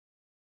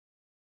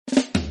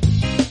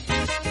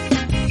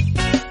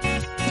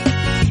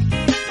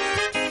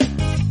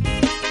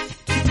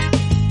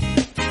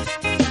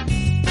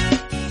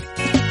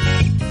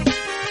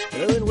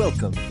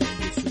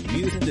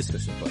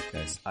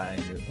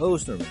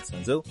host, Norman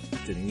Sanzo.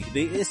 Joining me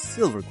today is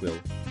Silver-Quill.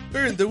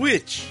 Burn the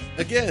witch!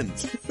 Again!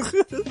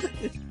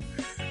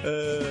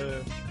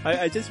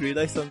 I just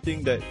realized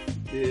something that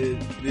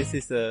this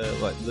is a,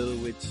 Little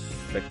Witch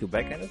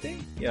back-to-back kind of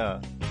thing?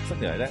 Yeah,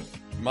 something like that.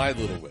 My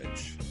Little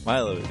Witch.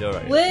 My Little Witch,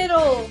 alright.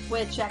 Little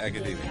Witch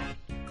Academy.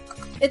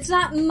 It's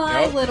not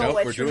my Little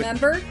Witch,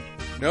 remember?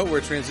 No, we're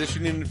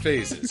transitioning in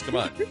phases. Come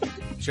on.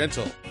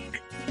 Gentle.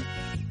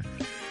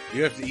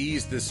 You have to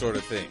ease this sort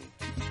of thing.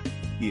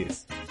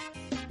 Yes.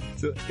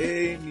 So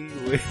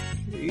anyway...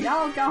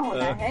 Y'all going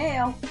to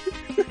hell.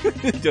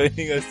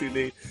 Joining us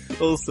today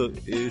also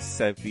is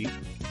Sappy.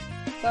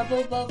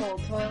 Bubble, bubble,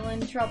 toil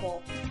and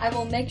trouble. I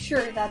will make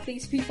sure that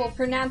these people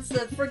pronounce the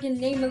friggin'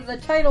 name of the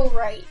title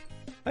right.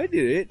 I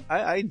did it.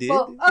 I did.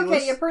 Well,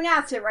 okay, you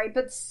pronounced it right,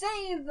 but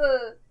say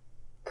the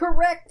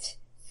correct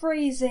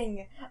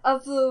phrasing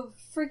of the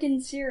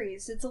friggin'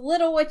 series. It's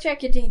Little Witch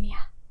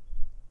Academia.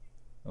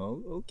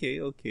 Oh,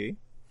 okay.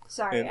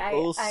 Sorry,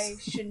 I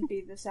shouldn't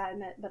be this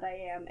adamant, but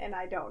I am, and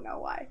I don't know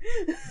why.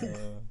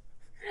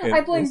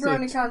 I blame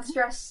Veronica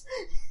stress.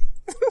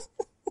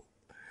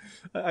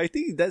 I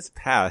think that's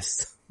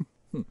past.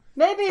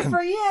 Maybe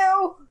for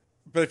you!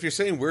 But if you're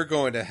saying we're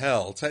going to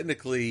hell,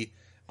 technically,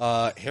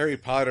 Harry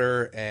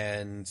Potter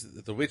and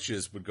the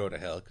witches would go to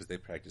hell because they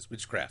practice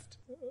witchcraft.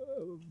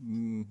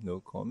 No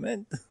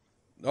comment.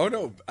 Oh,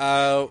 no.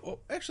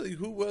 Actually,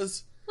 who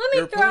was...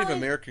 There are plenty of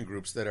American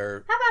groups that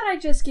are... How about I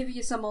just give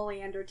you some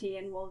oleander tea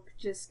and we'll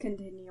just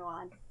continue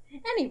on.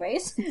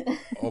 Anyways.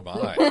 Oh,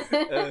 my.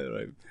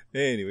 Right.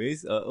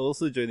 Anyways,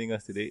 also joining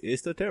us today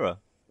is Torterra.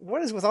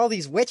 What is with all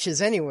these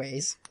witches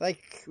anyways?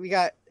 Like, we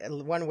got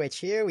one witch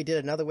here, we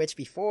did another witch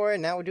before,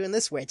 and now we're doing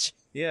this witch.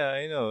 Yeah,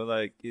 I know,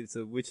 like, it's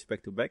a witch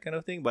back-to-back kind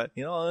of thing, but,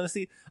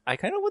 honestly, I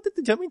kind of wanted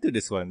to jump into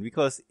this one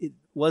because it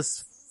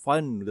was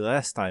fun the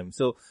last time,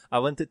 so I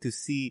wanted to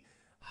see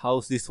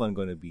how's this one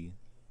gonna be.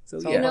 So,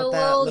 yeah.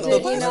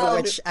 Little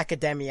Witch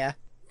Academia.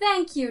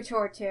 Thank you,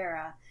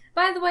 Torterra.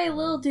 By the way,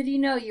 little did you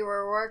know you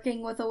were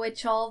working with a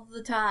witch all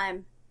the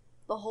time.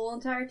 The whole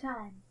entire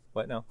time.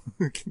 What now?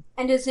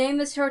 And his name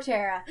is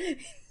Torterra.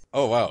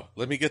 Oh, wow.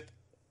 Let me get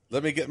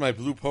my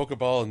blue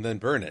Pokeball and then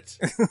burn it.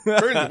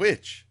 Burn the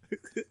witch.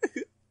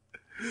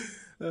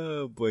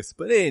 Oh, boys.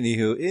 But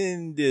anywho,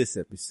 in this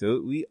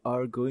episode, we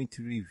are going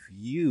to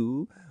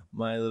review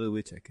My Little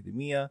Witch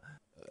Academia.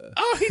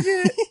 Oh, he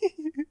did it!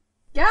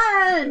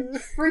 God,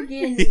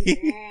 friggin'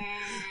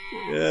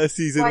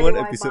 season 1,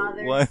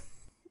 episode 1.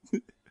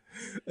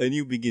 A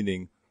new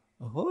beginning.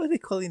 What are they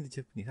calling the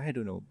Japanese? I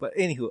don't know. But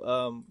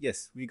anywho,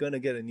 yes, we're gonna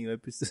get a new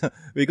episode.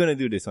 We're gonna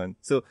do this one.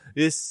 So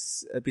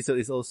this episode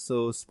is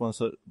also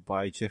sponsored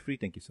by Jeffrey.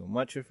 Thank you so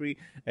much, Jeffrey.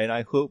 And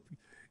I hope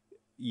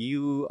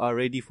you are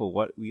ready for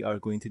what we are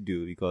going to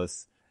do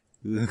because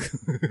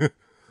anime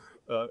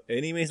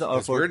is not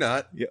our forte. We're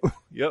not.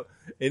 Yep.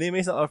 Anime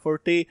is not our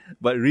forte,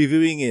 but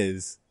reviewing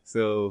is.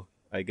 So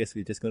I guess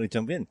we're just gonna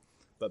jump in.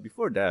 But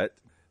before that,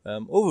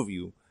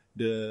 overview.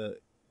 The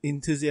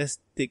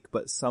enthusiastic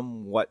but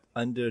somewhat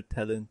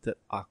under-talented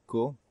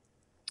Akko,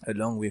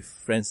 along with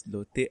friends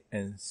Lotte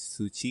and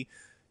Sucy,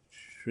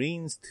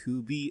 trains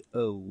to be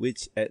a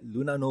witch at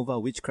Luna Nova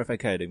Witchcraft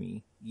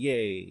Academy.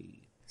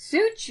 Yay!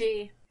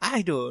 Sucy?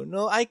 I don't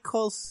know. I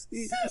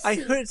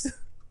heard...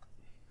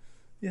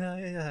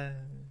 Yeah.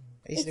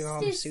 I used to call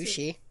him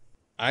Sushi.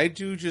 I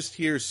do just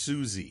hear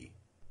Suzy.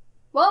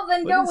 Well,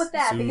 then go with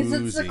that, because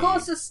it's the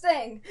closest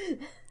thing.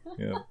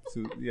 Yeah,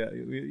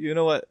 you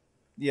know what?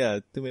 Yeah,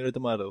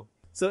 tomato.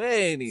 So,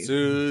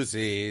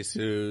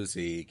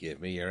 Suzy,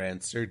 give me your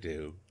answer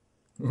due.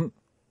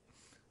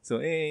 So,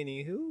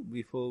 anywho,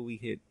 before we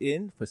hit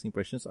in, first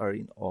impressions are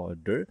in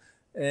order.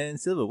 And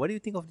Silver, what do you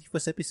think of the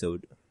first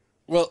episode?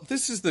 Well,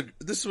 this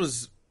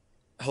was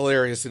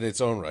hilarious in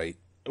its own right.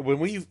 When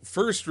we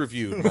first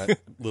reviewed my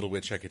Little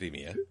Witch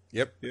Academia,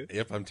 yep,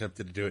 I'm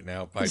tempted to do it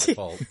now by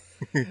default.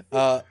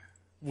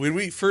 When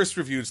we first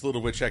reviewed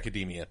Little Witch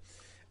Academia,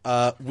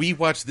 we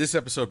watched this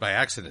episode by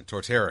accident,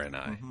 Torterra and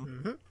I.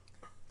 Mm-hmm.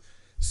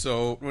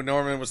 So when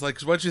Norman was like,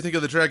 "What did you think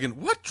of the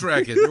dragon?" What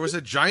dragon? There was a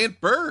giant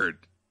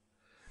bird.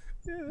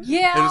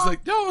 Yeah. And it's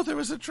like, no, there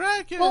was a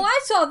dragon. Well, I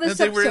saw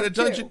this episode, and they were in a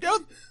dungeon.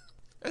 too.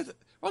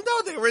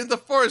 No, they were in the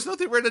forest. No,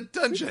 they were in a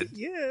dungeon.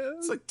 Yeah.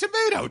 It's like,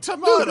 tomato. It's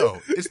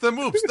the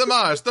moops,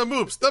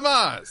 the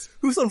Mars.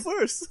 Who's on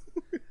first?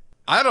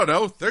 I don't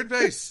know. Third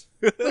base.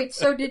 Wait,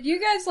 so did you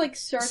guys,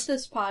 start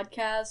this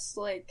podcast,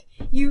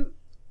 you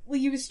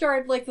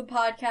started, the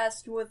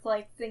podcast with,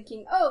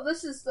 thinking, oh,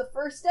 this is the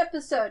first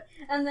episode,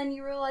 and then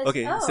you realized,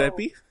 okay,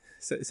 Sappy,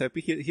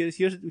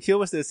 here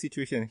was the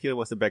situation, here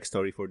was the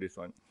backstory for this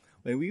one.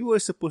 When we were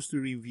supposed to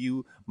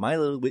review My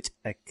Little Witch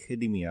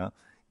Academia,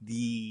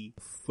 the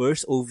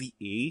first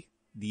OVA,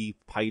 the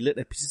pilot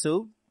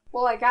episode.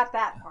 Well, I got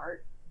that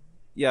part.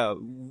 Yeah,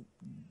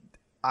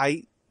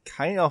 I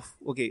kind of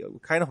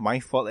my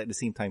fault at the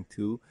same time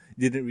too.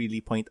 Didn't really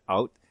point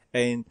out,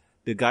 and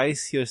the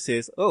guys here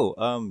says,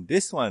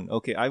 this one,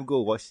 okay, I'll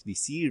go watch the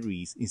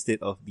series instead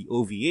of the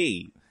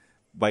OVA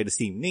by the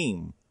same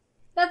name.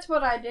 That's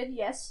what I did,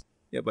 yes.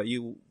 Yeah, but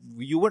you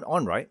weren't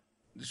on, right?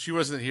 She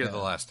wasn't here the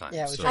last time.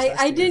 Yeah, it was so. just us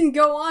I two. didn't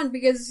go on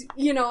because,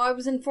 I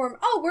was informed,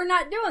 we're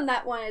not doing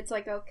that one. It's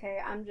like, okay,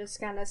 I'm just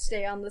gonna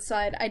stay on the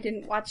side. I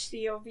didn't watch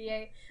the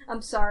OVA.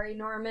 I'm sorry,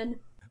 Norman.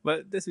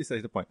 But that's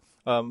besides the point.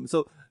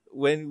 So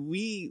when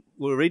we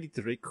were ready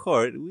to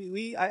record,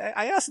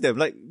 I asked them,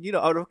 like,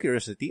 out of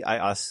curiosity, I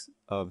asked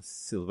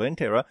Silver and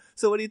Terra,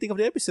 so what do you think of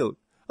the episode?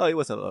 Oh, it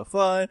was a lot of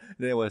fun.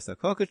 There was the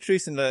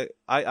cockatrice, and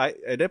I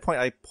at that point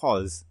I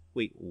paused.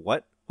 Wait,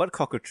 what? What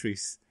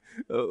cockatrice?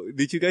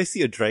 Did you guys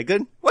see a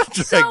dragon? What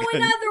dragon? So,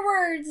 in other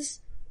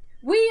words,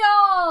 we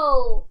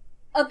all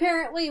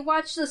apparently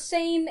watched the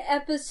same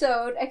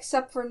episode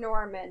except for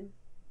Norman.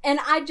 And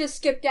I just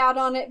skipped out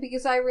on it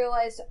because I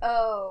realized,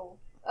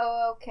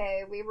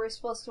 okay, we were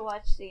supposed to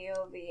watch the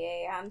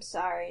OVA. I'm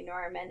sorry,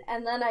 Norman.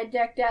 And then I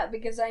decked out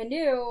because I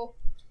knew,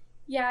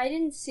 I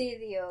didn't see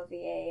the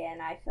OVA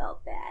and I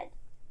felt bad.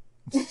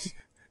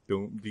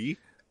 Don't be.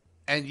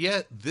 And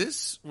yet,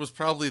 this was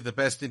probably the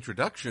best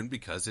introduction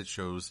because it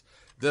shows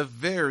the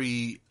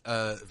very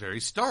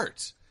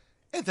start.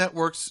 And that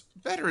works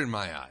better in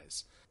my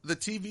eyes. The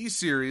TV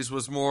series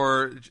was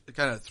more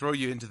kind of throw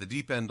you into the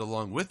deep end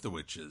along with the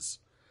witches.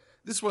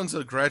 This one's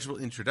a gradual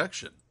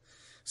introduction.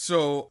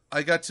 So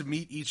I got to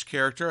meet each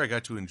character. I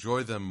got to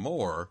enjoy them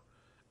more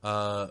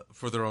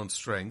for their own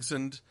strengths.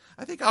 And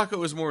I think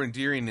Akko is more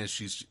endearing as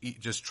she's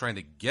just trying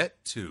to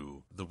get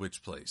to the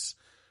witch place.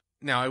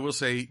 Now, I will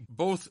say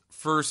both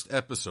first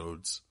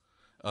episodes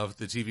of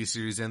the TV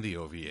series and the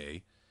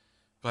OVA,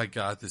 by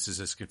God, this is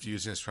as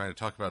confusing as trying to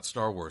talk about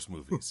Star Wars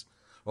movies.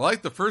 I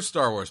like the first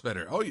Star Wars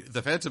better. Oh,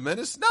 The Phantom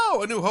Menace?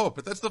 No, A New Hope,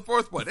 but that's the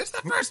fourth one. It's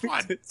the first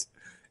one!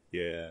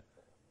 Yeah.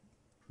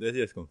 That's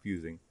just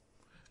confusing.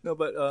 No,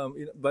 but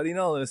in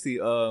all honesty,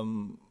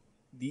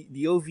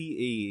 the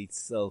OVA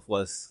itself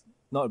was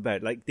not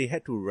bad. Like, they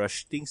had to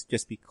rush things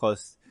just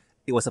because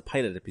it was a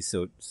pilot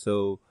episode.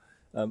 So,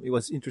 it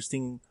was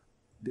interesting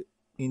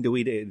in the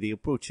way they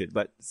approach it.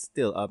 But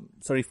still,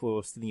 sorry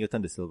for stealing your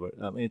thunder, Silver.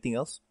 Anything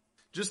else?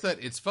 Just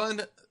that it's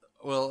fun.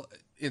 Well,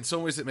 in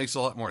some ways it makes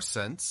a lot more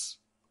sense.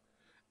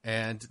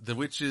 And the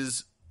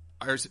witches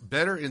are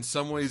better in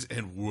some ways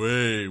and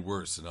way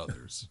worse in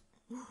others.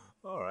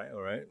 All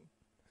right.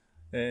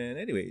 And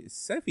anyway,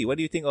 Safi, what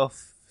do you think of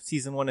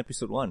season 1,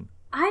 episode 1?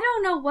 I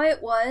don't know what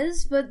it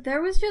was, but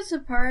there was just a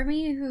part of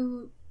me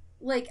who,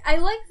 I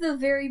like the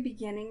very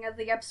beginning of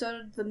the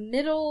episode, the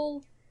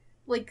middle,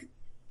 kind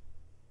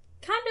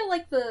of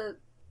like the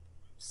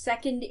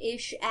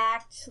second-ish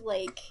act,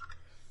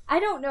 I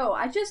don't know,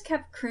 I just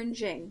kept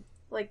cringing,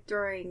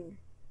 during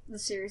the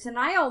series, and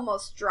I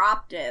almost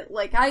dropped it.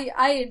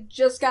 I had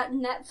just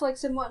gotten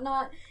Netflix and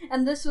whatnot,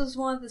 and this was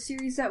one of the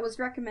series that was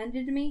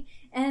recommended to me,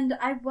 and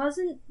I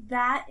wasn't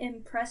that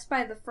impressed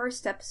by the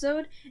first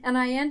episode, and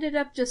I ended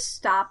up just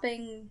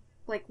stopping,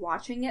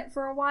 watching it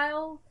for a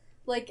while,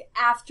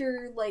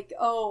 after,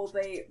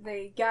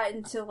 they got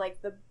into,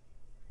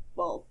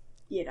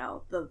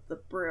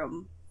 the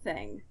broom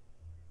thing.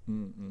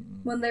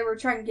 When they were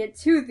trying to get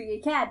to the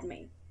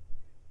academy.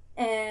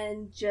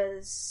 And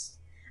just...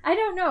 I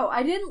don't know.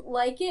 I didn't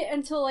like it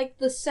until,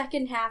 the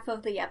second half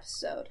of the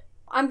episode.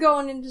 I'm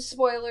going into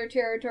spoiler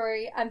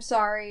territory. I'm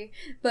sorry.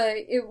 But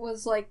it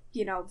was, the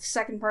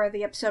second part of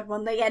the episode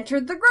when they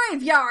entered the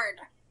graveyard.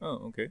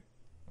 Oh, okay.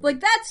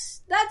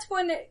 That's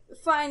when it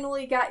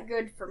finally got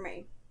good for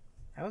me.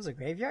 That was a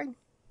graveyard?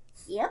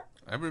 Yep.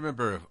 I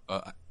remember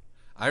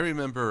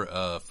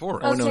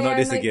Forest. Oh, no, not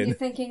this I might again. be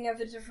thinking of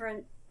a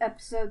different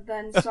episode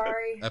then,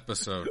 sorry.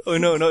 Episode. Oh,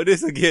 no, not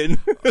this again.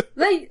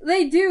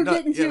 They do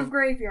get into a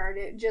graveyard,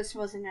 it just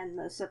wasn't in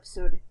this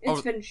episode. It's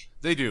finished.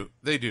 They do.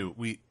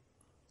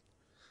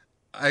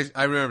 I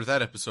remember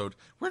that episode.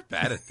 We're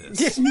bad at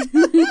this.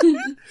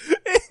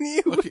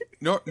 Okay,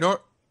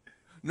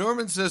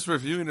 Norman says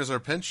reviewing is our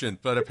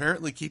penchant, but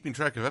apparently keeping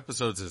track of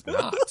episodes is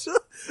not.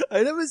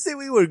 I never say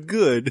we were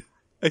good.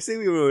 I say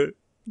we were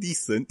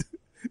decent.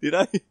 Did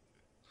I?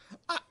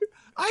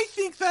 I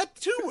think that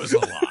too was a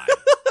lie.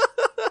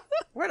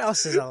 What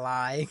else is a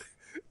lie?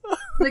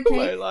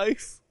 My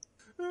life.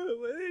 But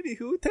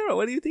anywho, Tara,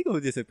 what do you think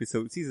of this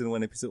episode? Season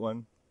 1, episode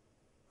 1?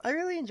 I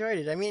really enjoyed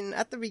it. I mean,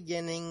 at the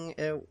beginning,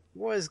 it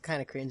was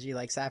kind of cringy,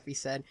 like Safi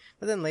said,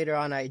 but then later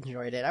on, I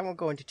enjoyed it. I won't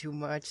go into too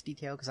much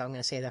detail because I'm going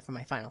to say that for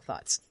my final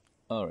thoughts.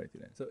 Alright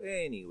then. So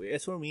anyway,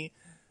 as for me,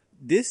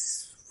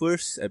 this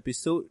first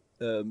episode,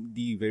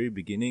 the very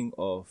beginning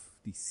of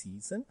the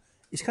season,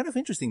 is kind of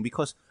interesting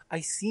because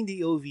I seen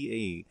the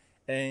OVA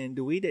and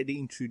the way that they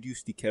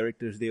introduced the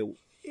characters there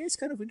is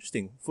kind of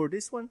interesting. For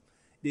this one,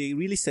 they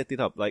really set it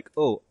up like,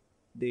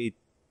 they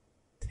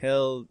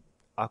tell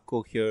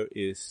Akko here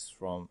is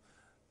from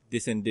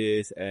this and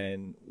this,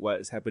 and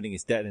what's happening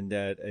is that and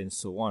that, and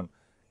so on.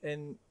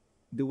 And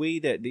the way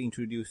that they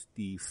introduce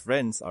the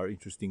friends are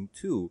interesting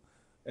too.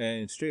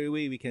 And straight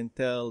away we can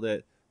tell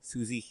that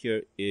Suzy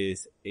here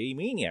is a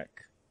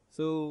maniac.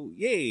 So,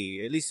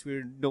 yay! At least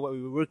we know what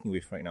we're working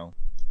with right now.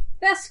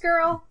 Best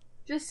girl!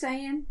 Just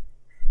saying.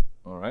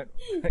 Alright.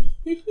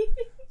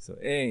 So,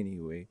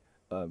 anyway,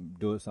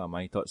 those are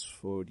my thoughts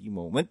for the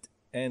moment.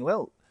 And,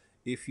 well,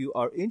 if you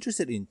are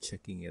interested in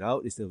checking it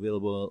out, it's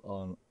available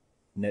on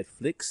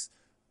Netflix.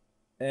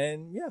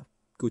 And yeah,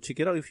 go check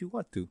it out if you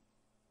want to.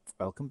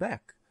 Welcome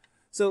back.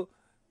 So,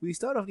 we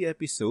start off the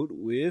episode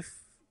with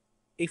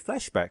a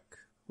flashback.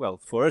 Well,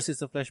 for us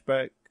it's a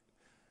flashback,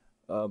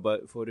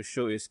 but for the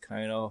show it's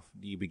kind of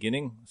the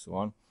beginning, so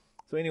on.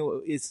 So anyway,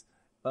 it's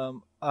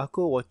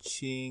Akko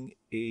watching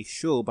a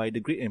show by the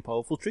great and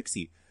powerful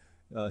Trixie,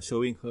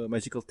 showing her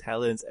magical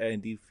talents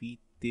and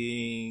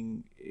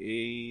defeating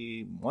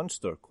a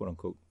monster, quote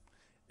unquote.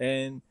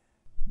 And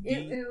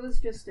it was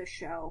just a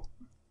show.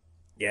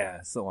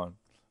 Yeah, so on.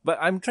 But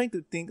I'm trying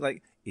to think,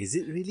 like, is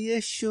it really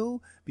a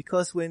show?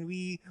 Because when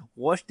we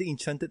watched the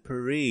Enchanted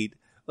Parade,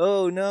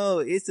 oh no,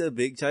 it's a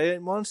big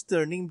giant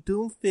monster named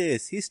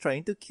Doomfist. He's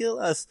trying to kill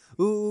us.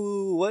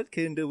 Ooh, what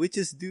can the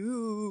witches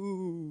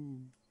do?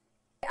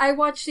 I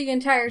watched the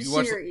entire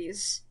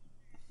series.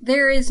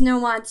 There is no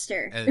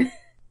monster. And,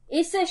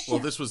 it's a show.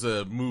 well, this was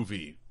a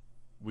movie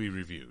we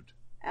reviewed.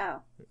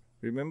 Oh.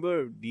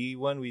 Remember the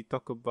one we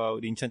talked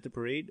about, the Enchanted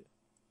Parade?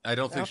 I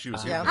don't think she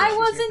was here. I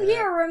wasn't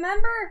here,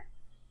 remember?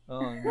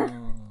 Oh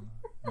no.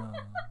 No.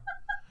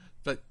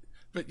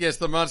 But yes,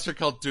 the monster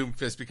called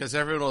Doomfist, because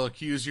everyone will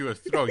accuse you of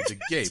throwing the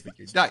game, but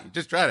you're not. You're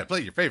just trying to play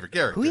your favorite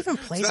character. Who even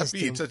plays Stop as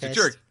being such a Doomfist?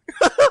 jerk.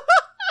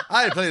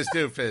 I play as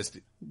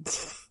Doomfist.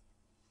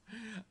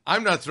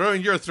 I'm not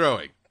throwing. You're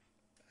throwing.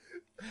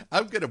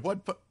 I'm gonna one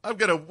put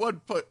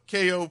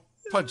KO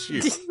punch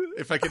you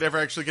if I could ever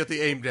actually get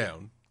the aim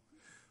down.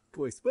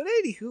 Boys, but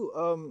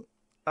anywho,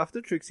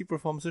 after Trixie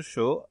performs her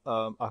show,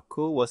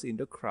 Akko was in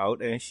the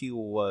crowd and she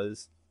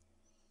was,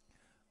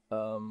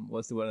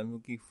 what's the word I'm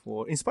looking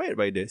for? Inspired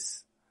by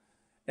this.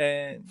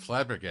 And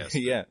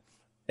Flabbergasted. yeah.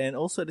 And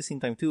also at the same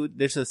time too,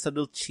 there's a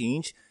subtle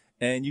change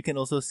and you can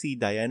also see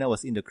Diana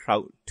was in the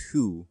crowd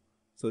too.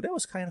 So that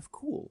was kind of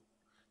cool.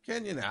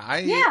 Can you now?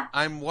 Yeah.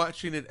 I'm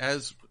watching it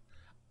as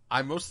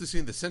I'm mostly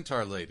seeing the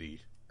centaur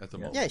lady at the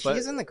moment. Yeah, she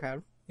is in the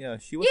crowd. Yeah,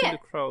 she was in the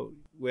crowd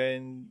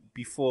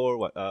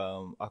before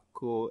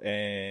Akko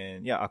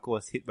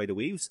was hit by the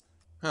waves.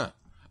 Huh.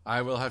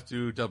 I will have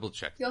to double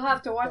check. You'll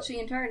have to watch the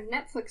entire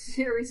Netflix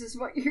series is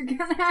what you're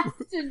gonna have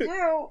to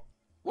do.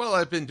 Well,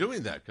 I've been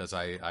doing that because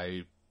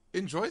I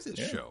enjoy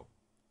this show.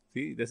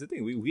 See, that's the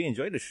thing. We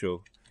enjoy the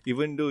show,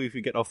 even though if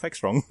you get our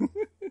facts wrong.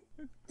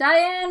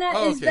 Diana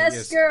is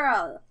best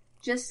girl.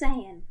 Just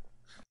saying.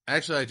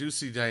 Actually, I do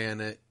see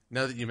Diana.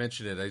 Now that you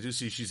mention it, I do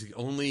see she's the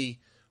only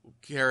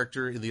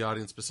character in the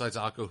audience besides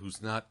Akko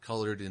who's not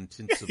colored in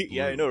tints of blue.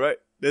 Yeah, I know, right?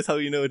 That's how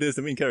you know it is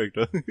the main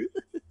character.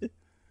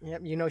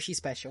 Yep, you know she's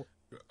special.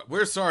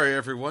 We're sorry,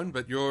 everyone,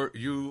 but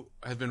you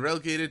have been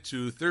relegated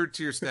to third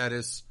tier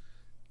status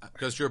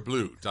because you're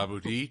blue.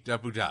 Dabu dee,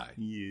 dabu die.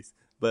 Yes,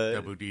 but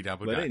Dabu dee,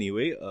 dabu but die.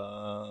 anyway,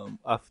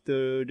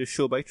 after the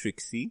show by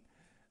Trixie,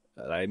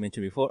 like I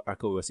mentioned before,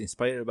 Akko was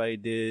inspired by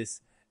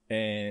this,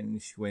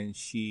 and when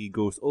she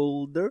grows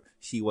older,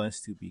 she wants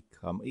to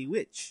become a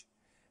witch.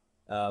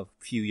 A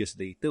few years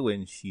later,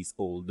 when she's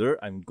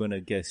older, I'm gonna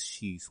guess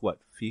she's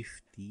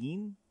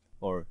 15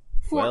 or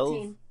 12?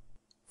 14.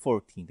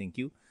 14, thank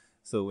you.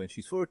 So when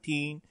she's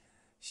 14,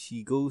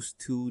 she goes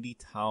to the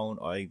town,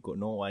 I got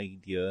no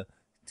idea,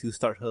 to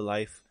start her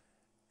life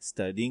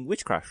studying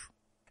witchcraft.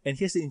 And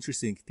here's the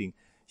interesting thing.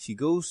 She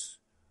goes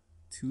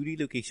to the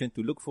location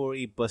to look for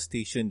a bus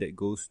station that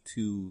goes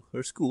to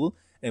her school.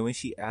 And when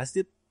she asks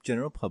the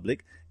general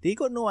public, they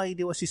got no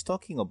idea what she's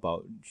talking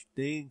about.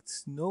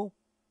 There's no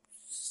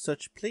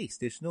such place.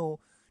 There's no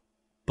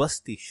bus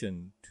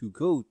station to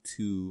go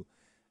to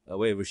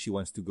wherever she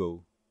wants to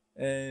go.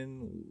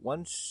 And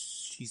once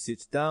she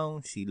sits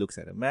down, she looks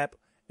at a map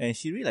and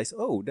she realizes,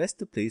 oh, that's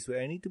the place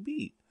where I need to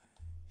be.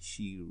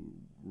 She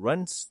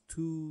runs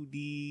to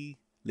the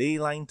ley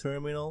line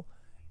terminal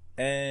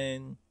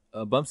and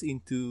bumps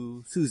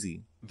into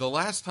Suzy. The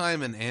last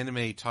time an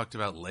anime talked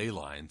about ley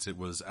lines, it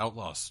was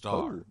Outlaw Star.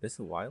 Oh, that's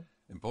a while.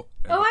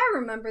 I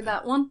remember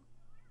that one.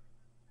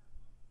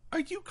 Are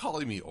you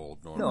calling me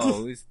old, Norman?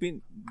 No, there's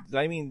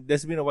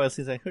been a while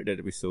since I heard that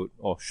episode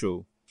or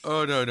show.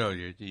 Oh, no,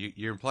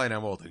 you're implying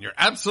I'm old, and you're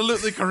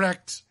absolutely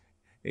correct.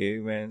 Hey,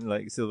 man,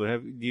 like, Silver,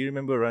 do you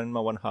remember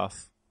Ranma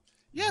 1/2?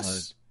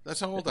 Yes, that's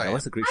how old I That am.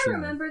 was a great I show.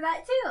 remember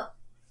that too.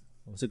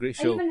 It was a great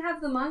I show. even have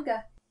the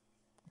manga.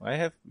 I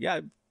have,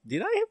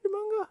 did I have the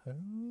manga? I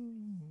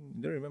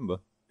don't remember.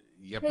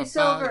 Yep, Hey, papa,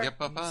 Silver, yep,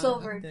 papa.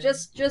 Silver,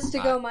 just to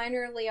go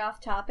minorly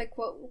off topic,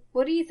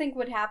 what do you think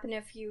would happen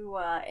if you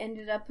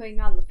ended up putting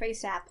on the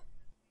face app?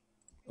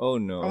 Oh,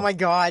 no. Oh my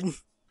god.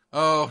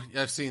 Oh,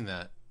 I've seen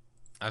that.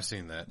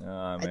 Man,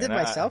 I did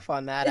myself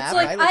on that It's app.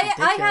 like, I look I have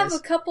ridiculous. a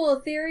couple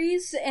of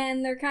theories,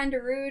 and they're kind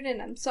of rude, and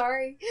I'm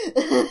sorry.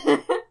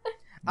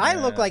 I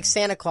look like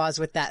Santa Claus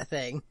with that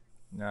thing.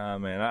 Nah,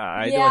 man,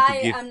 I don't want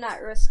to give... I'm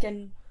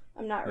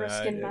not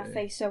risking my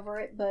face over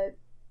it, but...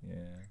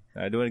 Yeah,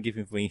 I don't want to give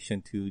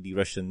information to the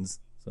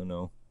Russians, so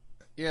no.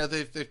 Yeah,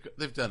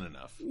 they've done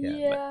enough.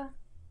 Yeah.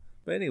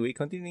 But anyway,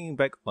 continuing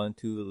back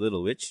onto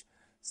Little Witch.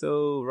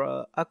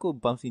 So, Akko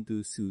bumps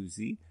into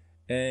Suzy,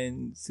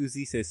 And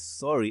Suzy says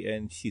sorry,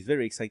 and she's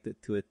very excited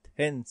to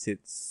attend said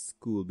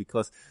school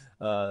because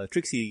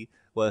Trixie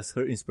was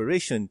her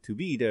inspiration to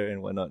be there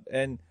and whatnot.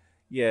 And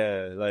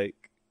yeah,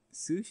 like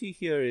Suzy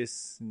here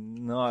is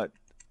not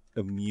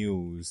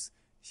amused.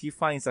 She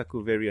finds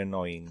Akko very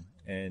annoying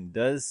and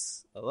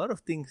does a lot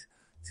of things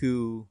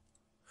to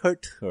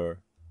hurt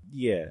her.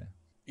 Yeah.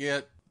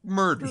 Yeah,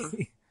 murder.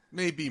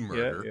 Maybe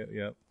murder.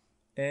 Yeah.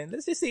 And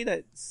let's just say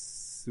that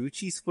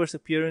Suchi's first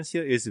appearance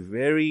here is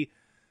very,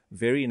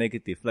 very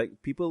negative.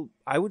 Like people,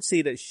 I would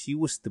say that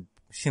she's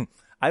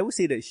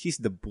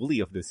the bully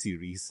of the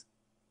series.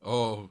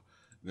 Oh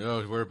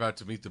no, we're about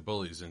to meet the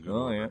bullies and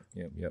go over.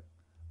 Yep.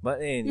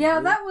 But anyway,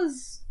 yeah, that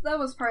was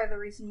part of the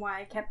reason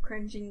why I kept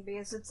cringing,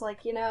 because it's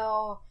like,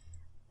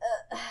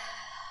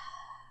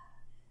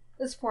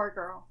 this poor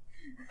girl.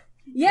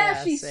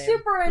 Yeah, she's same.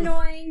 super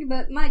annoying,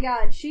 but my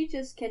god, she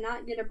just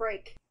cannot get a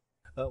break.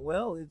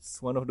 well,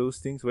 it's one of those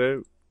things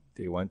where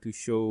they want to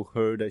show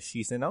her that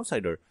she's an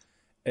outsider.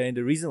 And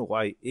the reason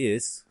why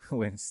is,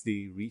 once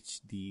they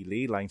reach the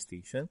ley line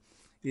station,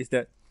 is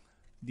that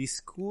the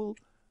school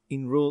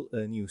enrolled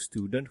a new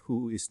student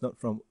who is not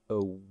from a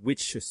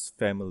witch's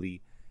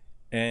family.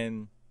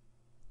 And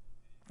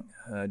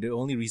the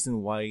only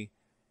reason why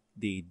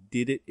they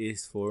did it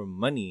is for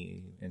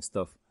money and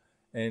stuff.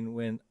 And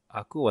when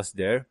Akko was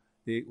there,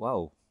 when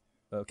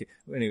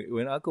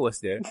Akko was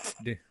there,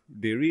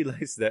 they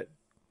realized that,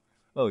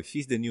 oh,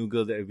 she's the new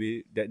girl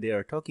that they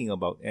are talking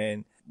about,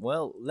 and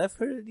well, left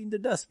her in the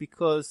dust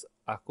because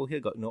Akko here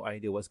got no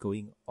idea what's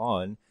going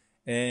on,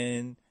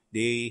 and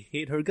they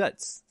hate her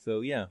guts.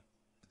 So yeah,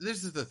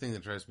 this is the thing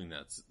that drives me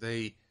nuts.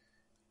 They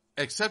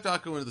accept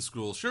Akko into the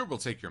school. Sure, we'll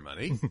take your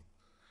money,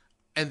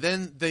 and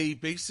then they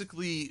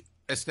basically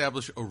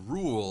establish a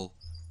rule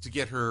to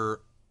get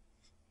her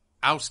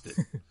ousted,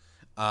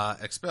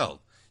 expelled.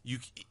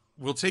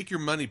 We'll take your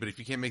money, but if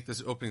you can't make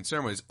this opening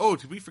ceremonies, oh,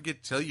 did we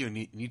forget to tell you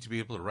need to be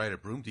able to ride a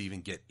broom to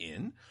even get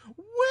in?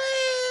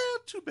 Well,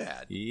 too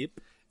bad. Yep.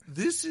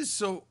 This is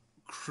so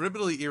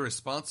criminally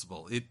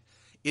irresponsible.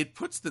 It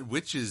puts the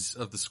witches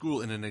of the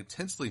school in an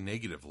intensely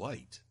negative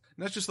light.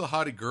 Not just the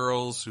haughty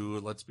girls who,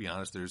 let's be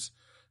honest, there's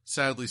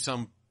sadly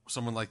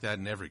someone like that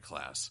in every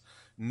class.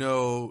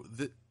 No,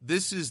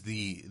 this is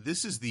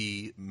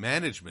the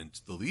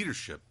management, the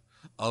leadership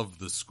of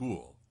the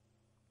school.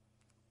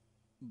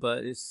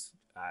 But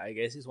I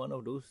guess it's one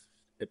of those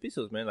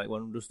episodes, man, like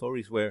one of those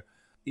stories where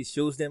it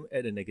shows them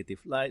at a negative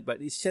light,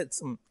 but it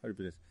sets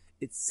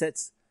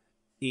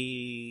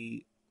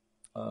a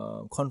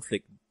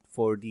conflict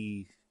for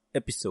the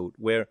episode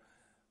where,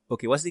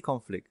 okay, what's the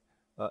conflict?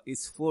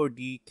 It's for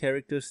the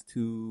characters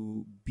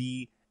to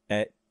be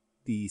at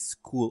the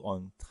school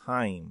on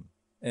time.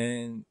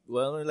 And,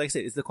 well, like I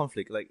said, it's the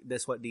conflict. Like,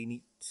 that's what they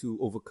need to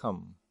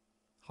overcome.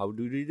 How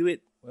do they do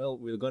it? Well,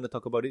 we're going to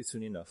talk about it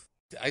soon enough.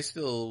 I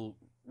still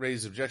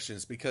raise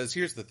objections because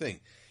here's the thing.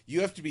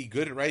 You have to be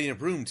good at riding a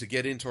broom to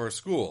get into our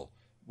school.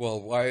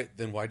 Well, why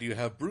do you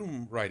have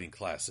broom riding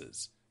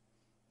classes?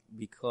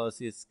 Because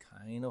it's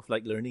kind of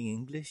like learning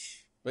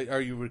English. But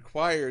are you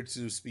required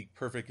to speak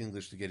perfect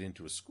English to get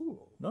into a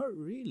school? Not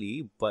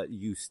really, but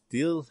you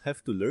still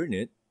have to learn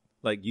it.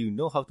 Like, you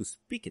know how to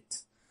speak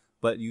it,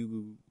 but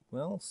you,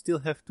 well, still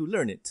have to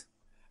learn it.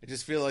 I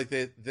just feel like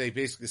they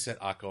basically set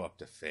Akko up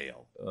to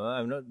fail.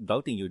 I'm not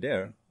doubting you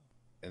there.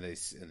 And they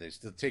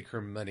still take her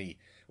money.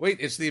 Wait,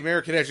 it's the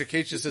American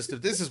education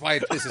system. This is why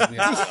it pisses me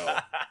off so.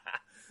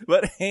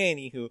 But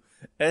anywho,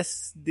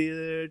 as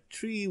the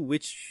three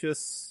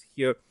witches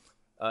here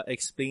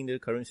explain the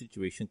current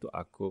situation to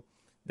Akko,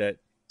 that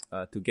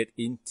to get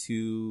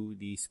into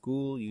the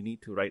school, you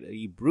need to ride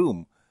a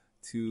broom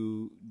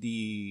to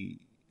the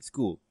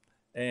school.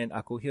 And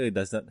Akko here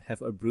does not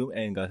have a broom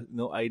and got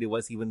no idea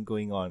what's even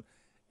going on.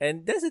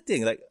 And that's the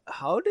thing, like,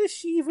 how does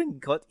she even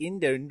got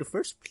in there in the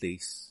first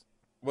place?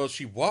 Well,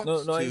 she walked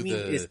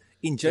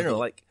in general,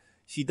 like,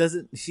 she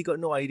got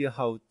no idea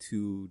how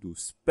to do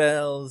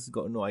spells,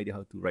 got no idea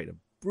how to ride a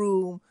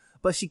broom,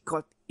 but she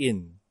got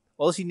in.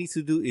 All she needs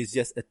to do is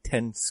just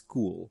attend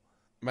school.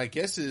 My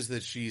guess is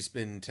that she's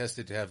been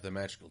tested to have the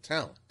magical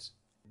talent,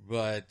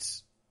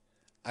 but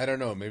I don't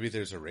know, maybe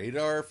there's a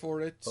radar for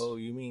it? Oh,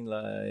 you mean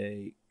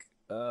like,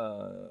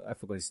 I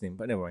forgot his name,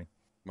 but never mind.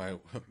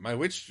 My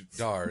witch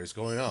dar is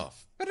going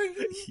off.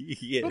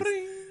 Yes,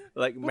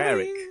 like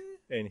Marek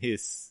and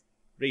his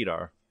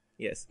radar.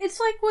 Yes. It's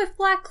like with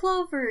Black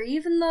Clover.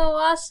 Even though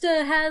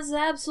Asta has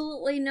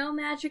absolutely no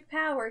magic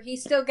power, he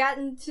still got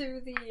into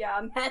the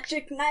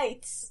Magic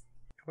Knights.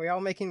 Are we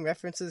all making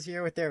references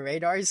here with their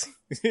radars?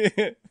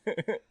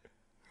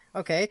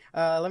 Okay,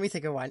 let me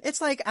think of one. It's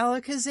like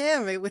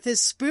Alakazam with his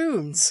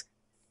spoons.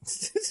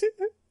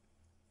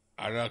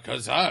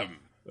 Alakazam.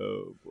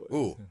 Oh, boy.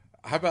 Ooh,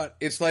 how about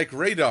it's like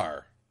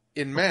Radar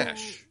in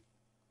MASH?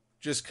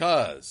 Just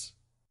cause.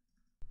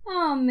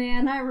 Oh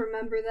man, I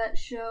remember that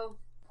show.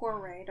 Poor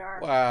Radar.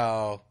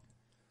 Wow.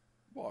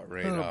 Poor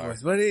Radar. Oh, boy.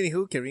 But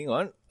anywho, carrying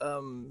on.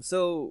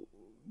 So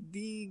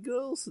the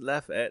girls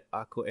laugh at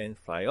Akko and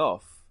fly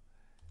off,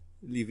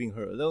 leaving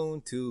her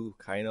alone to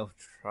kind of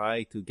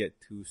try to get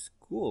to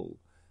school.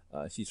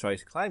 She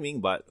tries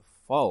climbing but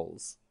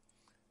falls.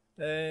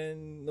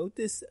 And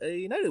notice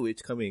another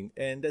witch coming,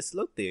 and that's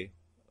Lotte.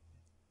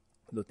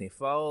 Lotte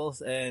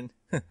falls and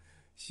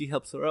she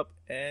helps her up.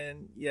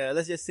 And yeah,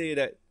 let's just say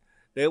that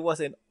there was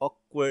an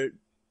awkward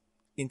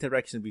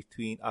interaction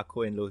between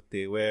Akko and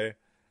Lotte where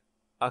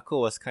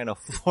Akko was kind of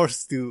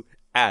forced to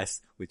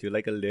ask, would you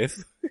like a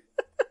lift?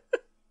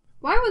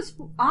 Why was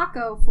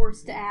Akko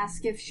forced to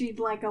ask if she'd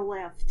like a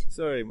lift?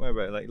 Sorry, my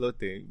bad. Like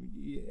Lotte.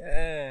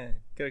 Yeah,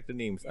 character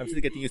names. I'm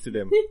still getting used to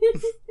them.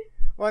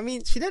 Well, I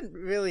mean, she didn't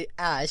really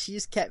ask. She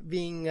just kept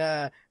being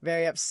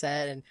very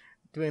upset and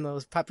doing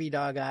those puppy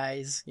dog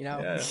eyes, you know?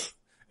 Yeah.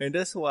 And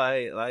that's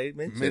why I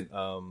mentioned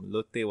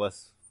Lotte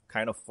was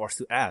kind of forced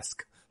to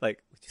ask,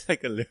 like, would you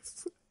like a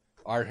lift?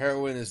 Our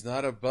heroine is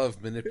not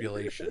above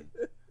manipulation.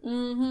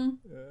 Mm-hmm.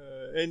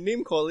 And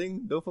name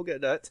calling, don't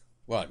forget that.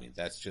 Well, I mean,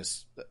 that's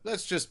just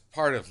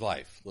part of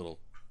life, or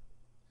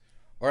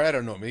I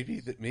don't know. Maybe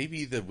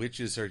the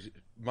witches are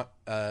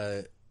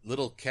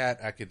little cat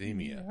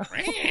academia.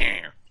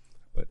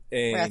 But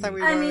Wait, I thought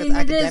we were I mean,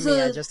 with it is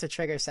Academia just to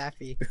trigger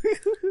Sappy.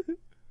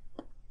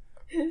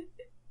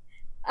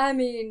 I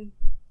mean,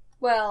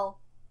 well,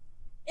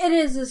 it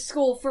is a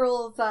school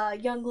full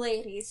of young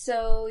ladies,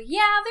 so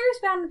yeah, there's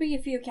bound to be a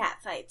few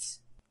cat fights.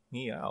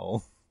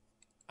 Meow.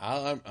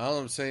 All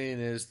I'm saying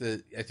is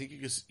that I think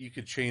you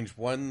could change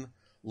one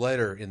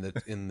letter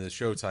in the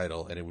show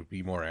title and it would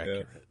be more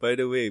accurate. By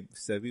the way,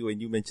 Savvy,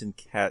 when you mentioned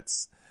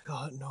cats,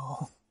 God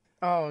no.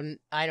 Oh,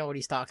 I know what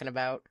he's talking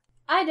about.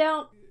 I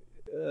don't.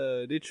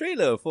 The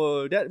trailer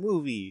for that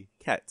movie,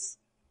 Cats.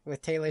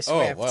 With Taylor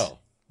Swift. Oh, well.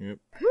 Yep.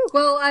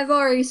 Well, I've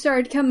already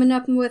started coming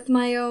up with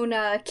my own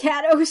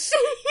cat OC.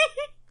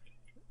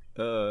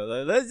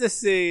 Let's just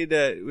say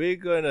that we're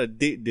gonna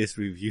date this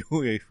review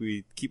if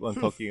we keep on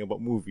talking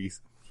about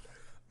movies.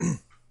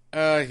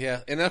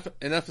 Yeah. Enough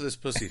of this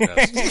pussy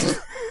fest.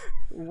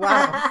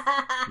 Wow.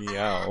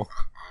 Meow.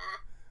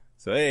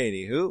 So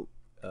anywho,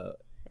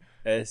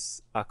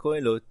 as Akko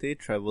and Lotte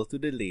travel to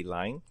the ley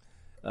line,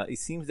 it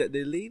seems that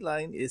the ley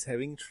line is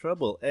having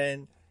trouble,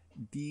 and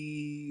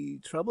the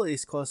trouble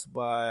is caused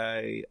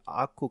by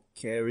Akko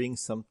carrying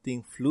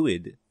something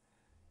fluid.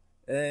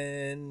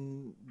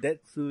 And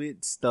that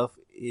fluid stuff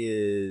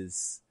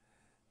is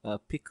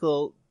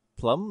pickled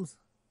plums,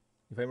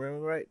 if I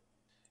remember right.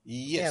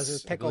 Yes, it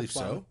was I pickled believe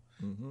plum.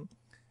 so. Mm-hmm.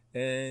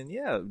 And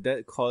yeah,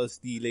 that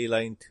caused the ley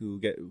line to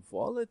get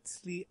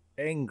violently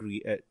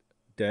angry at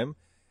them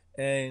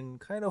and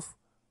kind of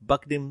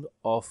bug them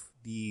off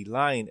the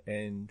line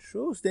and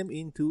throws them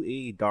into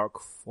a dark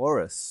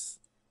forest.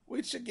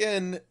 Which,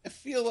 again, I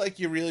feel like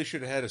you really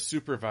should have had a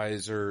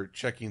supervisor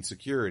checking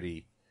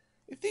security.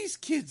 If these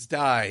kids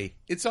die,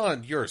 it's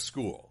on your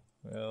school.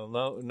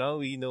 Well, now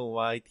we know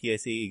why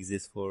TSA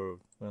exists for...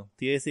 Well,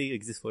 TSA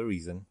exists for a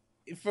reason.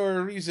 For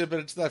a reason, but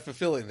it's not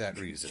fulfilling that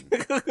reason.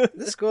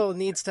 This school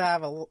needs to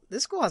have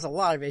This school has a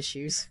lot of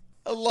issues.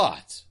 A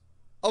lot.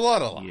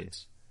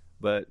 Yes.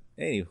 But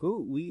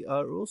anywho, we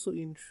are also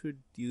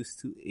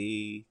introduced to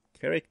a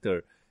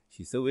character.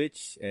 She's a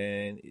witch,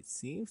 and it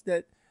seems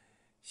that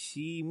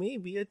she may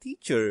be a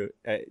teacher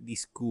at the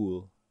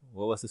school.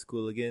 What was the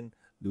school again?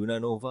 Luna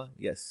Nova?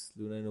 Yes,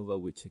 Luna Nova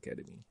Witch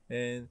Academy.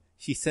 And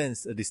she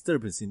sensed a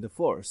disturbance in the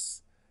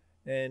force.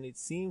 And it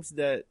seems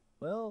that,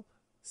 well,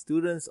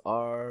 students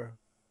are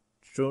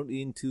thrown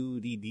into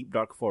the deep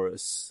dark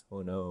forest.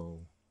 Oh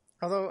no.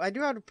 Although, I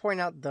do have to point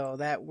out, though,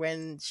 that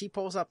when she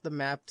pulls up the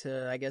map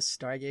to, I guess,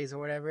 Stargaze or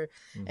whatever,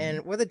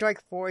 and where the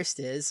dark forest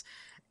is,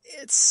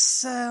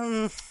 it's,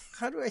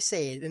 how do I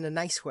say it in a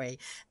nice way?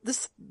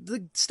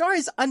 The star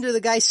is under the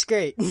guy's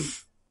skirt.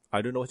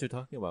 I don't know what you're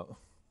talking about.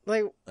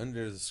 Like,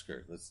 Under the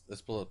skirt.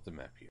 Let's pull up the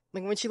map here.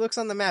 like when she looks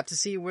on the map to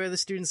see where the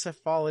students have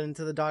fallen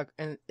into the dark,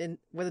 and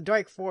where the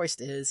dark forest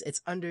is,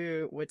 it's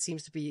under what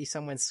seems to be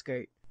someone's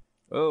skirt.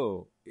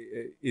 Oh,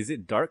 is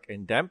it dark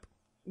and damp?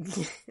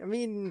 I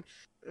mean,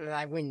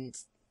 I wouldn't.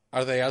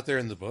 Are they out there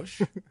in the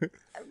bush?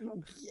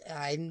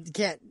 I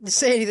can't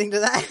say anything to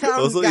that. I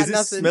Also, got is it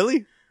nothing.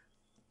 smelly?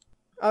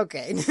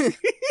 Okay.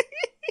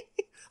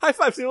 High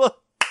five, Sila!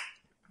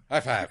 High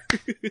five.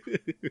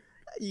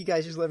 You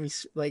guys just let me.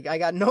 I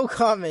got no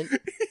comment.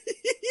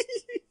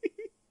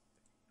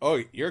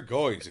 Oh, you're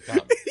going to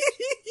comment.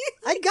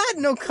 I got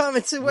no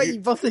comment to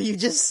what both of you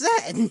just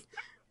said.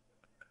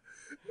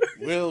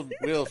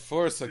 We'll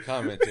force a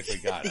comment if we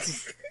got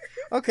it.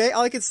 Okay,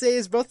 all I can say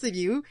is both of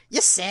you,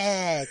 you're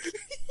sick.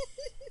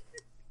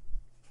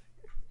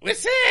 We're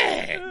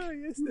sick! Oh,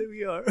 yes, there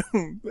we are.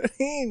 But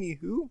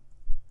anywho.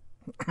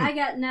 I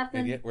got And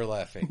nothing. yet we're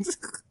laughing.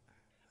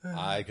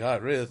 I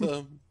got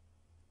rhythm.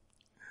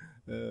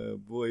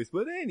 Boys.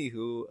 But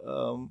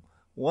anywho,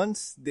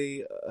 once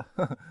they,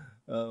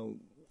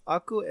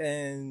 Akko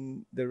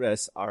and the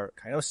rest are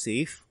kind of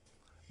safe,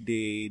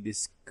 they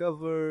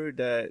discover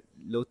that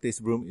Lotte's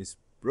broom is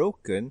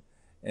broken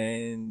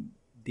and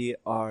they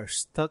are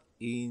stuck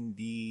in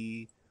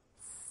the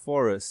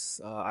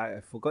forest.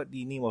 I forgot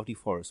the name of the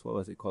forest. What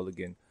was it called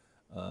again?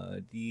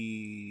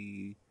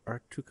 The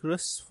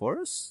Arcturus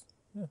Forest?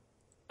 Yeah.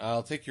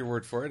 I'll take your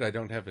word for it. I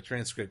don't have a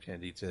transcript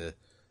handy to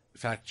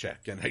fact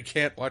check, and I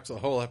can't watch the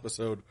whole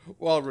episode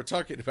while we're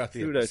talking about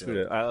the episode.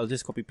 True that. I'll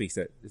just copy paste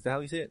that. Is that how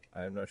you say it?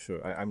 I'm not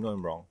sure. I know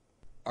I'm wrong.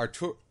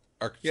 Arcturus.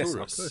 Yes,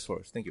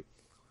 Arcturus. Thank you.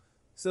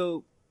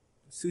 So,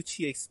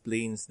 Suchi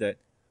explains that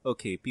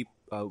Sucy,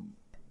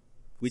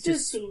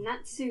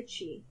 not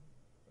Suchi.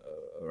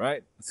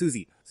 Right,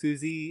 Suzy.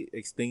 Suzy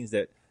explains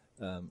that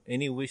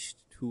any witch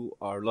who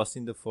are lost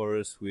in the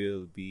forest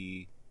will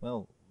be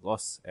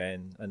lost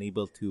and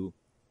unable to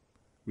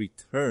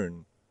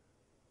return.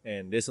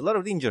 And there's a lot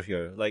of danger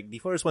here, like the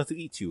forest wants to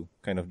eat you,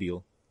 kind of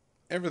deal.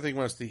 Everything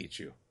wants to eat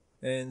you.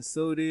 And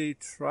so they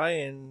try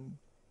and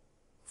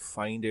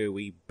find their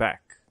way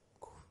back.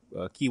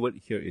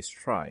 Keyword here is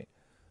try.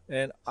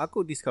 And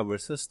Akko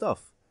discovers her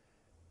stuff.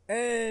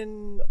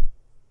 And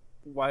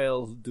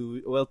while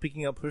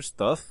picking up her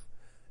stuff,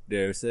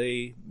 there's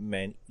a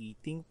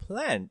man-eating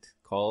plant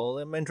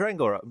called a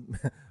mandragora.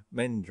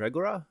 Mandrake.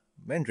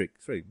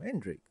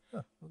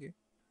 Oh, okay.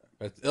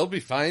 But they'll be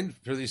fine,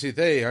 for you see,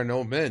 they are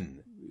no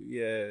men.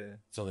 Yeah.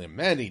 It's only a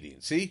man-eating.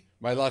 See?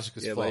 My logic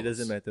is flawless. But it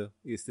doesn't matter.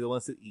 He still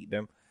wants to eat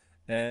them.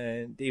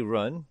 And they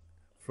run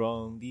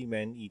from the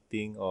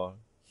man-eating or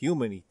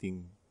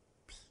human-eating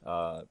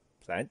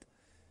plant.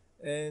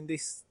 And they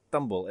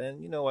stumble.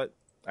 And you know what?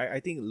 I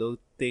think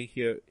Lotte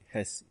here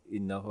has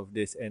enough of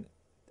this and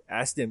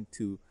asks them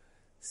to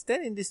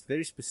stand in this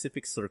very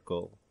specific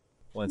circle.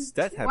 Once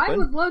that happens... Why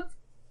would Lotte...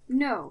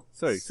 No.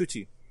 Sorry,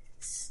 Suchi.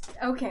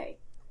 Okay.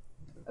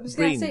 I was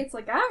going to say, it's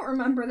like, I don't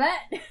remember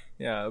that.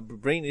 Yeah,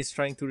 Brain is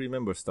trying to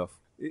remember stuff.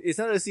 It's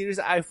not a series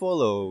I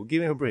follow.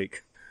 Give me a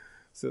break.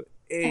 So,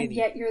 and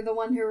yet you're the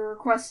one who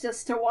requests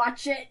us to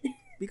watch it.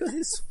 Because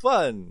it's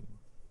fun.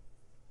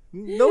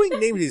 Knowing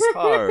names is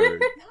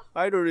hard.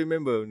 I don't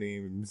remember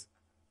names.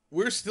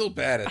 We're still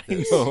bad at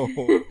this. I know.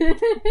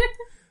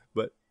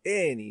 But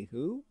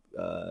anywho,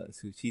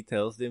 Suchi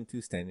tells them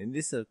to stand in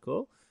this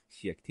circle.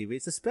 She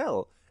activates a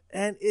spell.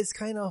 And it's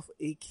kind of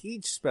a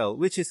cage spell,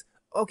 which is,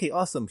 okay,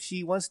 awesome.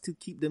 She wants to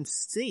keep them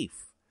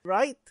safe,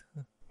 right?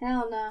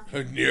 Hell no.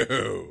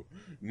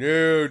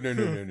 No.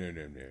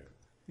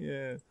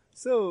 Yeah.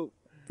 So,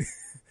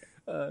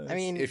 I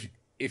mean...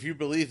 If you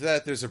believe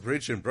that, there's a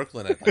bridge in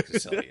Brooklyn I'd like to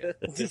sell you.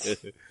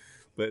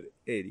 But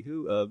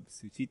anywho,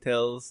 Suchi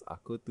tells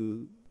Akko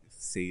to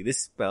say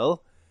this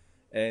spell.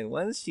 And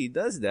once she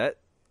does that,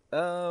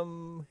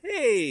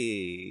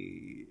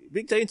 hey,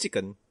 big giant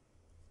chicken.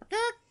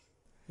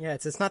 Yeah,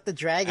 it's not the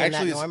dragon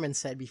Actually, that Norman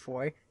said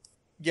before.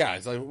 Yeah,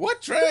 it's like,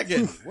 what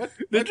dragon? What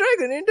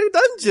dragon in the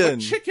dungeon.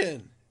 What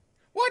chicken?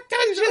 What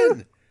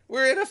dungeon?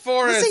 We're in a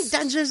forest. This ain't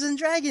Dungeons and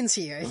Dragons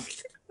here.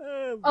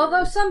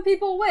 Although some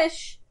people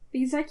wish,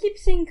 because I keep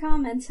seeing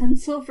comments on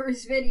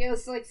Silver's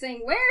videos like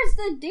saying, "Where's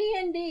the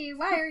D&D?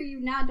 Why are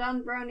you not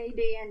on Brony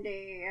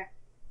D&D?"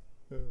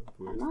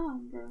 I'm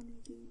on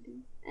Brony D&D.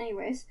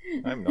 Anyways.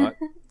 I'm not.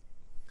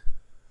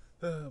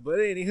 But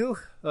anywho,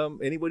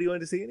 anybody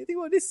want to say anything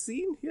about this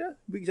scene? Yeah,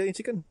 big giant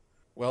chicken.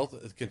 Well,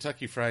 the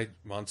Kentucky Fried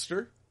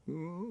Monster.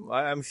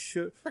 I'm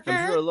sure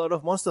a lot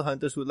of monster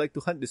hunters would like to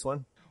hunt this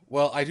one.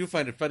 Well, I do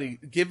find it funny,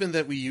 given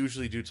that we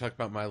usually do talk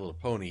about My Little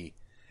Pony,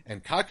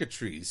 and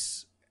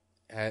cockatrice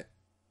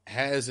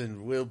has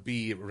and will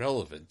be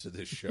relevant to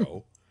this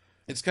show.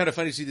 It's kind of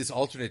funny to see this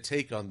alternate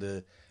take on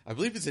I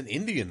believe it's an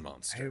Indian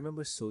monster. I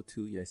remember so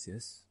too, yes.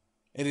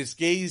 And its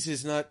gaze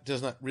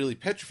does not really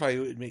petrify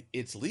you.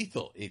 It's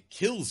lethal. It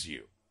kills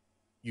you.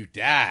 You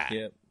die.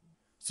 Yeah.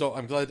 So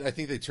I'm glad. I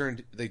think they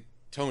toned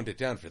it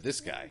down for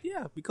this guy.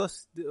 Yeah,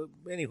 because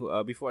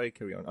anywho, before I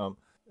carry on,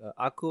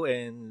 Akko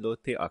and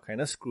Lotte are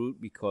kind of screwed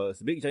because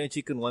the big giant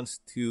chicken wants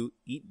to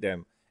eat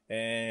them,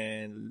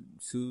 and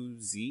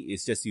Suzy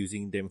is just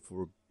using them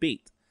for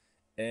bait.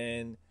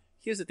 And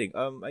here's the thing.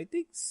 I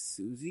think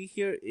Suzy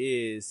here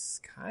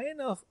is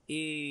kind of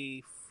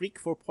a freak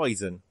for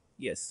poison.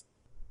 Yes.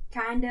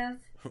 Kind of.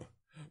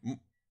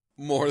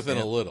 More than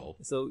a little.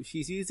 So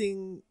she's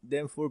using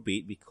them for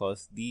bait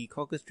because the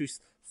cockatrice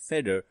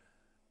feather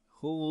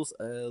holds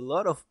a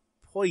lot of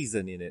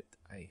poison in it,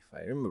 if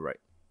I remember right.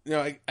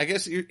 I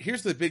guess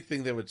here's the big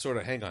thing that would sort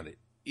of hang on it.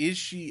 Is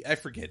she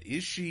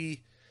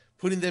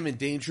putting them in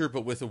danger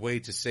but with a way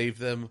to save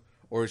them,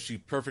 or is she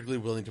perfectly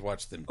willing to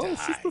watch them die? Oh,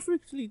 she's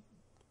perfectly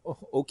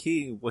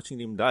okay watching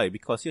them die,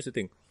 because here's the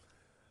thing.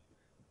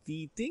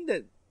 The thing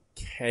that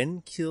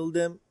can kill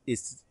them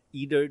is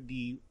either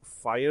the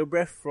fire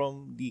breath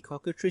from the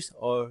cockatrice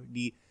or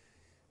the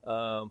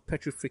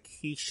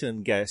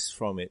petrification gas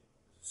from it.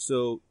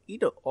 So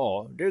either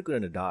or, they're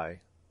gonna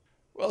die.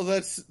 Well,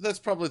 that's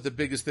probably the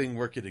biggest thing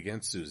working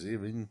against Suzy. I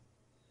mean,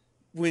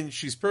 when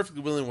she's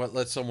perfectly willing to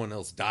let someone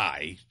else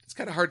die, it's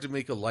kind of hard to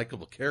make a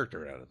likable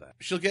character out of that.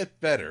 She'll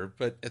get better,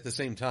 but at the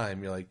same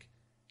time, you're like,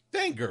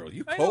 dang girl,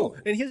 you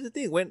cold. And here's the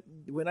thing,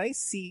 when I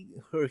see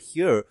her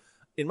here,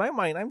 in my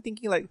mind, I'm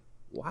thinking like,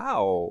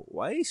 wow,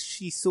 why is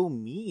she so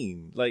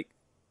mean? Like,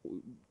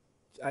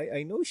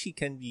 I know she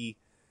can be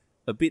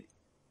a bit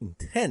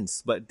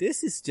intense, but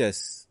this is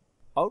just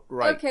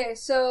outright. Okay,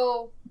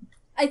 so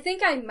I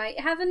think I might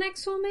have an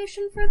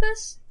exclamation for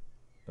this.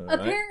 All right.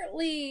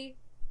 Apparently,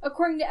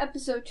 according to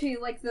episode 2,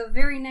 like the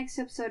very next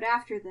episode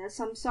after this,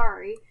 I'm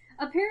sorry,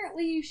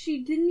 apparently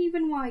she didn't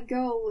even want to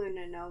go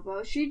Luna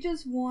Nova. She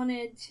just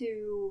wanted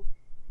to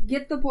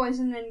get the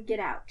poison and get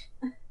out.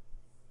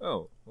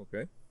 Oh,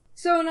 okay.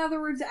 So in other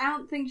words, I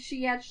don't think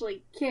she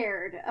actually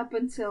cared up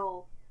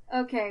until,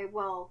 okay,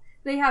 well,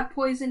 they have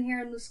poison here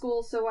in the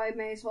school, so I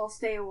may as well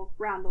stay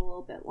around a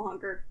little bit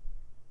longer.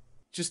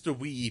 Just a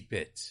wee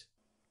bit.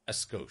 A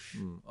skosh.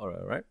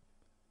 Alright.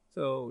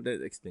 So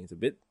that explains a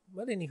bit.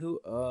 But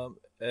anywho,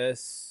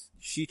 as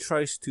she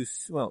tries to,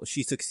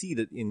 she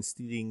succeeded in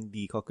stealing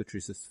the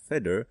cockatrice's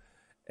feather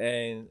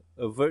and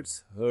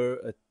averts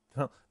her,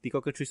 the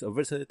cockatrice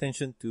averts her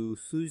attention to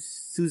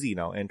Suzy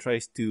now and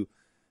tries to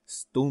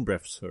stone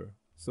breaths her.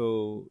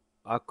 So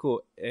Akko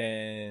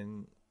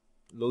and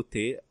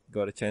Lotte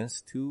got a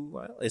chance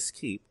to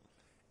escape,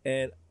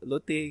 and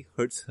Lotte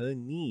hurts her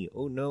knee.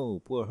 Oh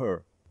no, poor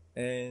her.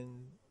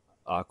 And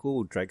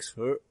Akko drags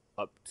her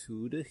up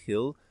to the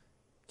hill,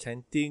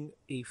 chanting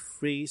a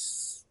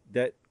phrase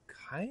that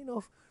kind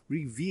of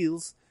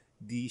reveals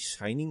the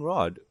shining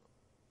rod.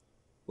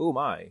 Oh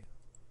my.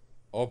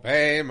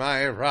 Obey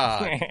my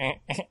rod.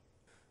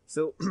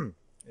 So,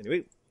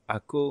 anyway,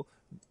 Akko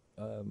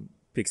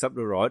picks up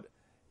the rod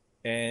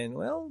and,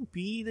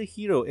 be the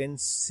hero and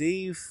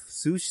save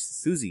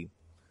Suzy,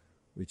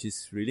 which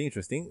is really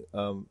interesting,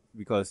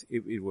 because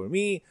if it were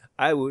me,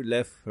 I would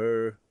left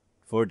her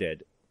for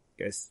dead,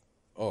 guess.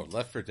 Oh,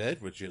 left for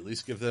dead? Would you at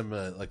least give them,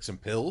 some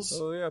pills?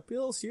 Oh, yeah,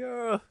 pills,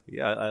 yeah.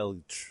 Yeah, I'll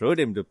throw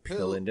them the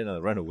pill and then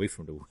I'll run away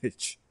from the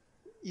witch.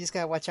 You just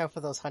gotta watch out for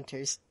those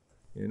hunters.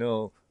 You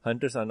know,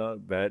 hunters are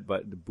not bad,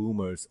 but the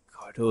boomers,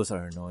 God, those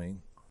are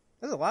annoying.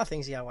 There's a lot of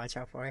things you gotta watch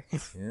out for.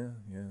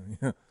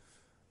 Yeah.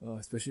 Oh,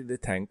 especially the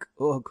tank.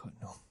 Oh, God,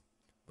 no.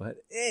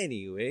 But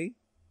anyway,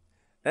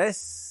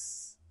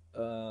 as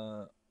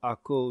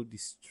Akko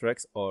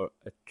distracts or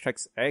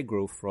attracts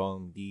aggro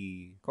from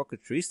the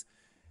cockatrice,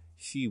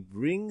 she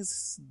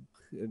brings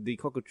the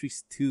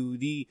cockatrice to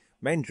the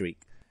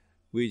mandrake,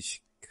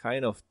 which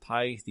kind of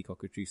ties the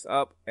cockatrice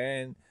up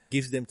and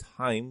gives them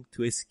time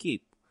to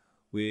escape,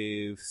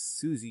 with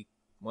Suzy,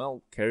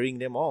 carrying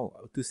them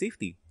all to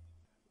safety.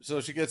 So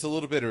she gets a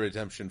little bit of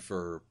redemption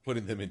for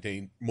putting them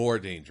in more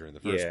danger in the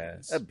first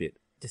place. Yeah, a bit.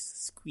 Just a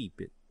squee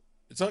bit.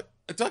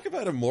 Talk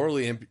about a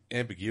morally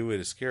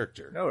ambiguous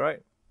character. All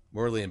right.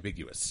 Morally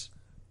ambiguous.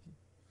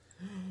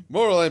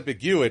 Moral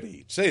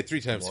ambiguity. Say it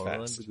 3 times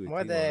fast.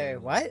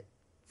 What?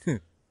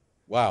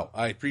 Wow,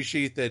 I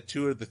appreciate that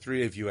 2 of the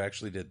 3 of you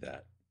actually did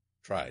that.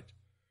 Tried.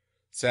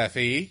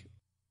 Safi,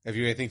 have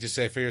you anything to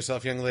say for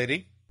yourself, young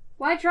lady?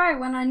 Why try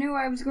when I knew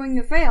I was going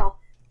to fail?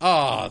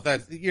 Oh,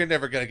 you're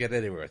never going to get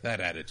anywhere with that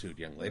attitude,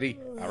 young lady.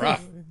 Hurrah.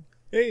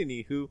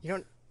 Anywho.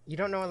 You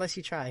don't know unless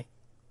you try.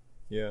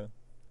 Yeah.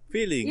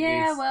 Feeling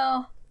Yeah, is...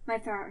 well, my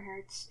throat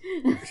hurts.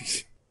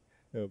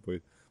 Oh,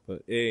 boy.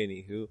 But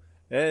anywho,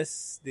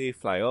 as they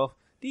fly off,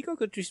 the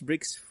cockatrice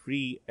breaks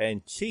free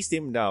and chases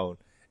them down.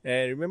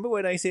 And remember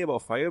what I say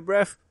about fire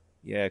breath?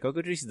 Yeah,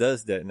 cockatrice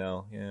does that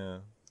now. Yeah.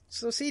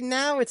 So see,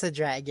 now it's a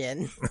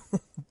dragon.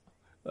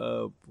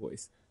 Oh,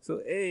 boys. So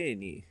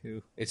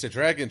anywho, it's a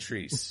dragon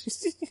trees.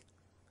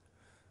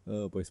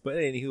 Oh, boys. But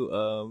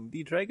anywho,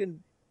 the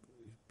dragon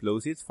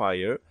blows its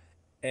fire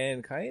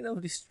and kind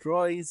of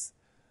destroys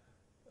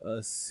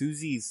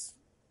Suzy's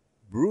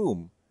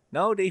broom.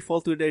 Now they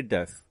fall to their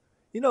death.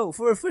 You know,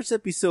 for a first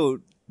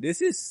episode,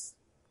 this is,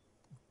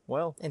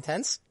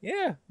 intense?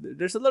 Yeah,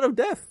 there's a lot of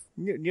death,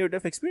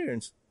 near-death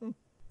experience.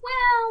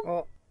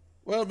 Well,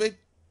 maybe...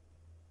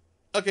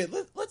 Okay,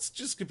 let's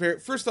just compare.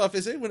 First off,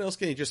 is anyone else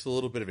getting just a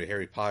little bit of a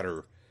Harry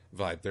Potter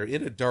vibe? They're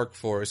in a dark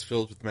forest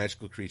filled with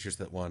magical creatures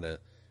that want to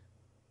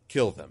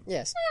kill them.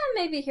 Yes.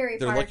 Maybe Harry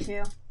Potter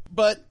too.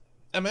 But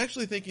I'm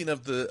actually thinking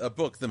of a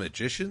book, The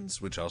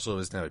Magicians, which also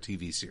is now a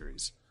TV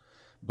series,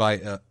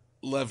 by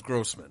Lev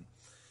Grossman.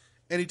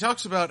 And he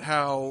talks about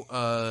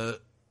how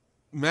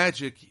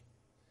magic,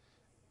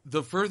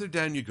 the further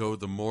down you go,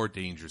 the more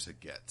dangerous it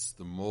gets.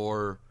 The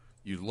more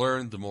you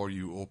learn, the more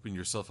you open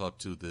yourself up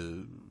to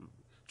the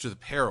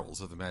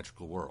perils of the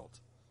magical world.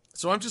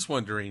 So I'm just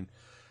wondering,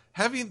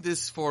 having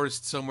this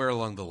forest somewhere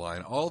along the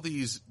line, all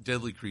these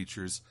deadly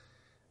creatures,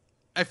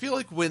 I feel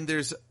like when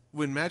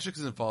magic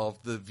is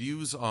involved, the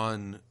views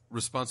on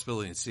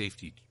responsibility and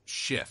safety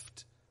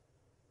shift.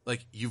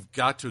 Like, you've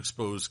got to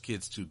expose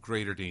kids to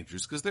greater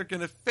dangers because they're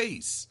going to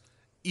face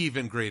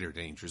even greater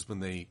dangers when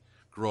they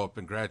grow up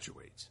and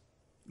graduate.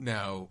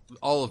 Now,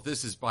 all of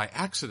this is by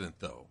accident,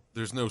 though.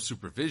 There's no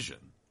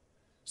supervision.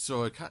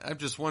 So I'm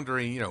just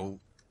wondering,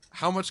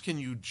 how much can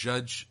you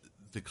judge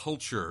the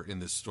culture in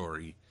this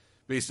story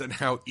based on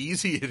how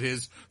easy it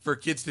is for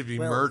kids to be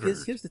murdered?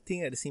 Here's the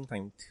thing at the same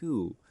time,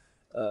 too.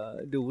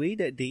 The way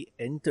that they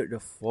entered the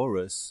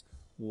forest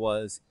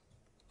was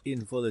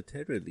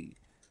involuntarily.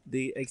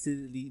 They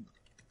accidentally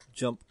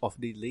jumped off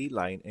the ley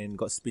line and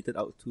got spitted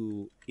out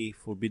to a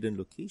forbidden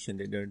location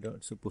that they're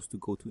not supposed to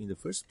go to in the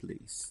first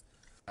place.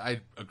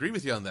 I agree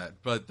with you on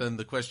that, but then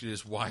the question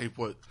is, why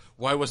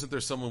wasn't there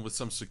someone with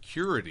some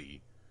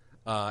security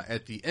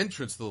at the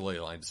entrance to the ley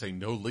line to say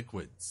no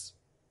liquids?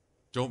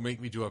 Don't make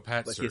me do a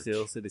pat But search. here's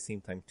also the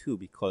same time too,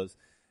 because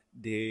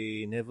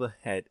they never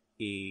had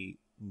a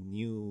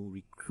new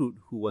recruit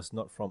who was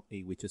not from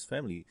a witch's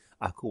family.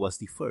 Akko was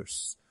the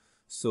first.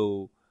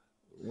 So,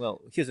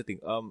 well, here's the thing.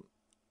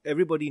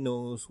 Everybody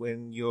knows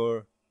when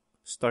you're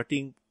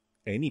starting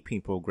any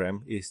paint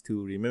program is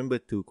to remember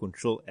to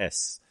control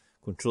S.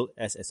 Control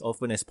S as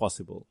often as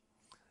possible.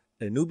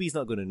 A newbie's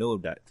not going to know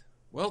that.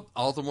 Well,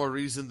 all the more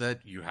reason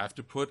that you have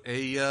to put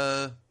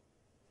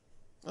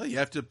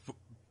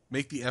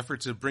make the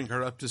effort to bring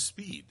her up to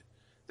speed.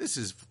 This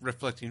is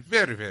reflecting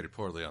very, very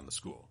poorly on the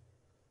school.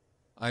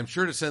 I'm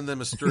sure to send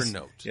them a stern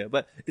note. Yeah,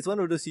 but it's one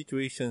of those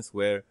situations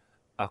where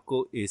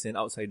Akko is an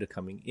outsider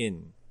coming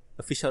in.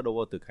 A fish out of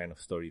water kind of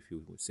story, if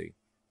you would say.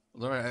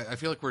 Laura, I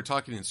feel like we're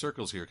talking in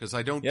circles here because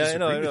I don't Yeah,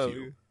 disagree I know. with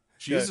you.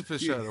 She is a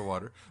fish out of the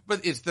water,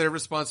 but it's their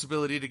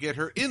responsibility to get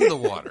her in the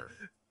water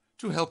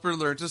to help her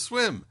learn to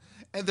swim.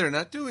 And they're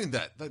not doing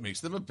that. That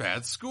makes them a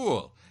bad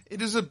school.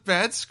 It is a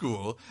bad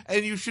school,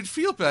 and you should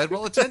feel bad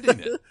while attending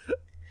it.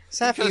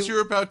 Sappy, Because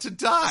you're about to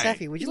die.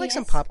 Sappy, would you like Yes.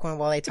 some popcorn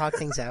while I talk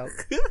things out?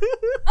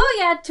 Oh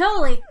yeah,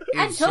 totally.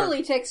 I'd Insert-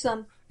 totally take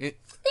some. In,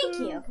 Thank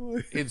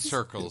you. in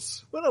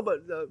circles. Well, no,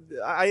 but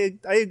I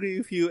agree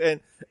with you, and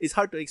it's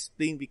hard to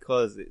explain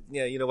because,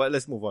 yeah, you know what,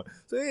 let's move on.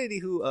 So,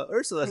 anywho,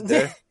 Ursula's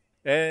there,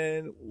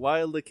 and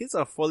while the kids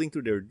are falling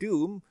to their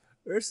doom,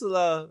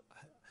 Ursula,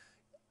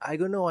 I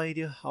got no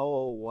idea how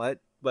or what,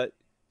 but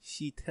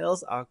she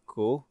tells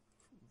Akko,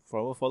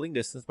 from a falling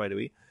distance, by the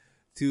way,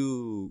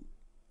 to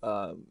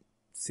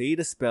say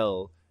the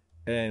spell,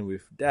 and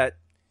with that,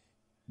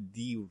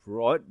 the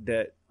rod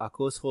that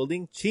Akko's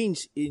holding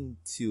changed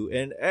into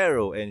an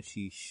arrow, and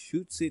she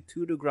shoots it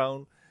to the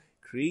ground,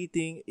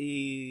 creating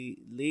a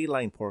ley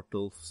line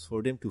portal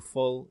for them to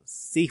fall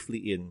safely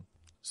in.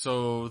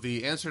 So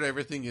the answer to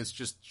everything is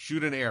just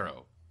shoot an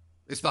arrow.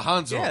 It's the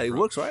Hanzo Yeah, it approach.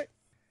 works, right?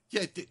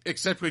 Yeah,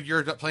 except when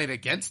you're playing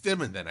against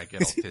him, and then I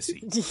get all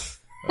pissy.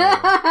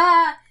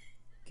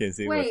 Can't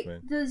say Wait,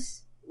 much,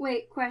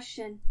 man.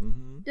 question.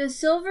 Mm-hmm. Does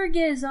Silver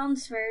get his own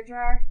swear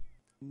jar?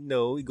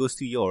 No, it goes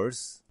to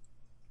yours.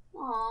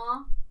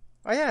 Aww.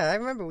 Oh yeah, I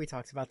remember we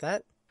talked about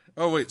that.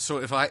 Oh wait, so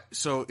if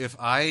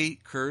I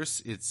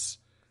curse, it's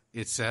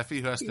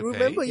Sappy who has to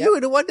Remember, pay. you were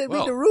the one that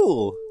Well- made the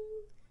rule.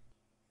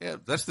 Yeah,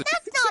 that's Not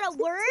a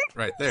word.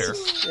 right there.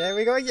 There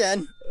we go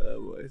again.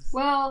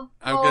 Well,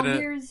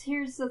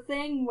 here's the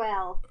thing.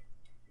 Well,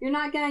 you're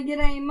not gonna get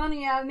any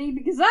money out of me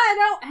because I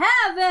don't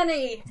have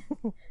any.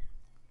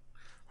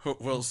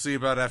 We'll see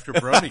about after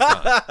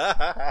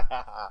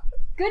BronyCon.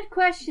 Good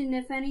question.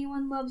 If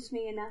anyone loves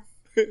me enough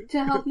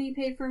to help me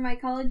pay for my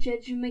college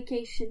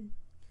education.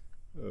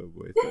 Oh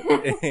boy.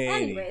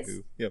 Anyways.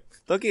 Anywho, yeah.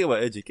 Talking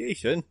about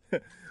education,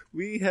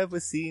 we have a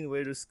scene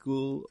where the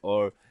school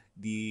or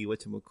the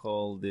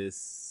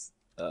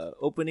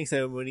opening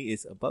ceremony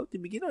is about to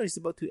begin or is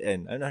about to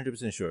end. I'm not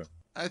 100% sure.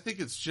 I think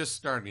it's just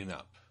starting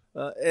up.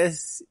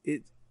 As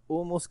it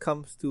almost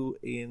comes to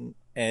an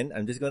end,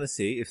 I'm just gonna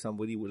say, if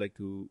somebody would like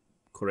to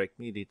correct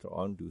me later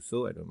on, do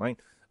so. I don't mind.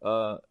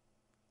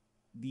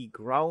 The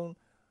ground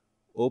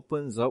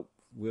opens up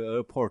with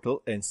a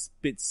portal and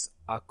spits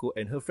Akko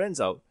and her friends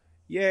out.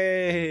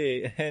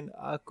 Yay! And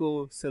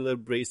Akko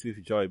celebrates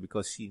with joy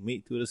because she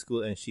made to the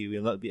school and she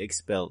will not be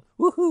expelled.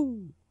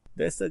 Woohoo!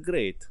 That's a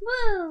great.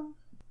 Woo!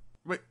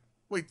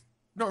 Wait,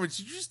 Norman, did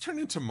you just turn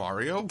into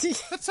Mario?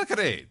 That's not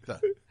great.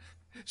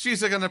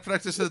 She's gonna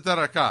practice the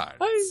dark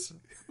arts.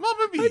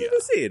 Mamma I mia!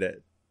 didn't say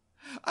that.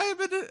 I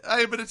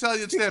am an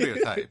Italian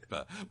stereotype.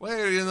 Why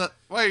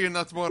are you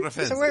not more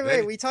offensive? So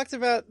wait, eh? we talked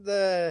about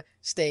the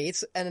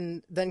States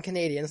and then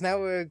Canadians. Now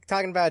we're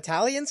talking about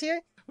Italians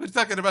here? We're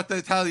talking about the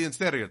Italian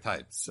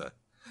stereotypes.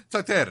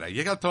 Torterra,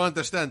 you got to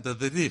understand the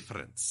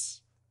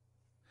difference.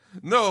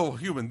 No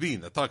human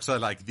being that talks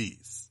like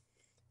these.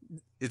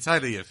 It's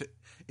highly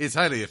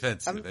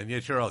offensive, and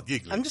yet you're all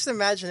giggling. I'm just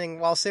imagining,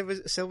 while Sil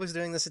was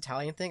doing this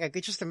Italian thing, I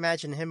could just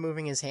imagine him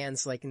moving his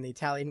hands like in the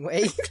Italian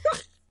way.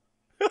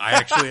 I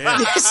actually am.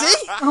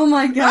 See? Oh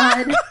my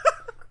god.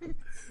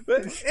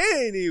 But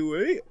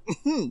anyway,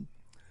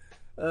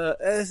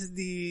 as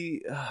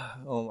the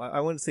I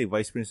want to say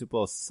vice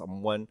principal or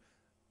someone.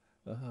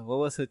 What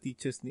was her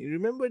teacher's name?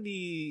 Remember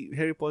the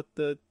Harry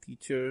Potter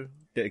teacher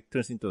that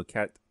turns into a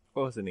cat?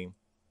 What was her name?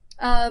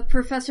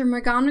 Professor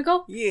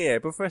McGonagall? Yeah,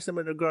 Professor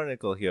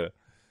McGonagall here.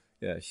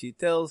 Yeah, she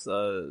tells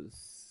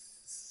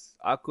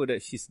Akko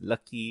that she's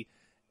lucky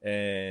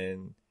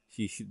and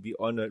she should be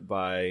honored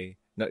by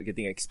not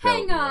getting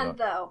expelled. Hang on,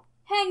 though.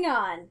 Hang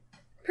on.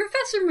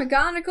 Professor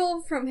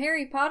McGonagall from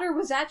Harry Potter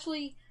was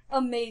actually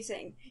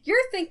amazing.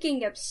 You're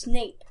thinking of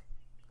Snape.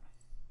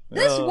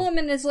 This Oh.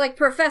 woman is like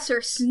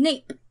Professor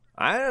Snape.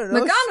 I don't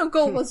know.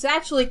 McGonagall was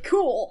actually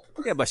cool.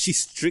 Yeah, but she's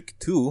strict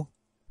too.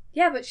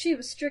 Yeah, but she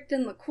was strict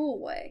in the cool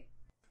way.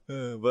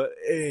 But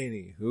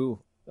anywho,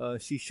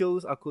 she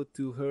shows Akko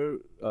to her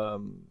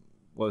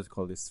what is it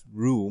called, this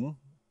room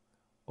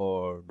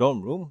or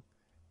dorm room,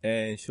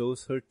 and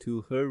shows her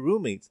to her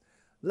roommates.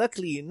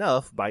 Luckily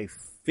enough, by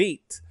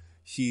fate,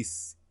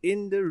 she's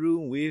in the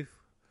room with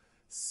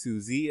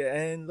Suzy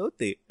and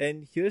Lotte.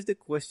 And here's the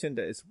question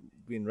that has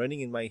been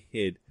running in my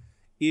head.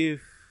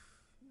 If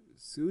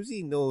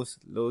Suzy knows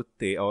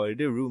Lotte or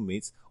their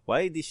roommates,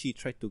 why did she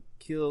try to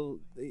kill...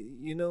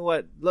 You know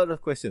what? A lot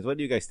of questions. What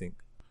do you guys think?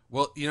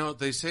 Well, you know,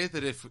 they say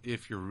that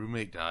if your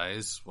roommate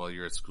dies while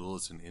you're at school,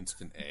 it's an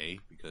instant A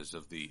because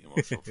of the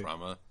emotional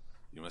trauma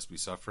you must be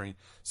suffering.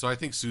 So I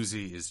think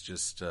Suzy is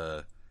just,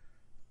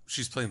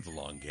 she's playing the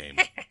long game.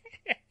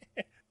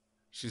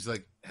 She's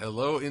like,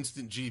 hello,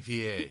 instant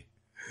GPA.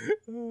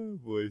 Oh,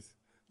 boys.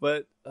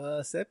 But,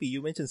 Sappy,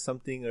 you mentioned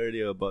something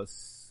earlier about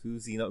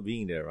Suzy not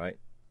being there, right?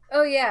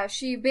 Oh yeah,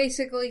 she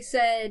basically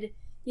said,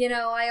 you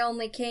know, I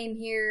only came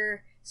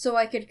here so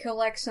I could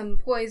collect some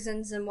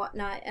poisons and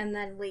whatnot and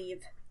then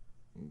leave.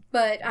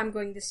 But I'm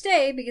going to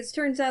stay because it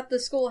turns out the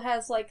school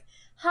has, like,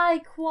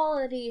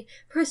 high-quality,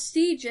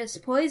 prestigious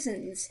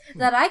poisons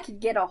that I could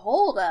get a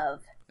hold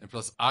of. And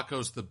plus,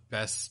 Akko's the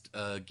best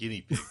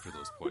guinea pig for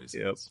those poisons.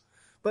 Yep.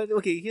 But,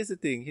 okay, here's the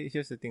thing.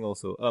 Here's the thing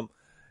also.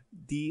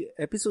 The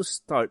episode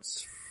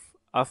starts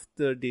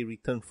after they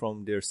return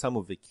from their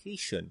summer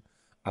vacation.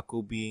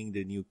 Akko being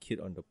the new kid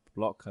on the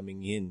block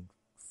coming in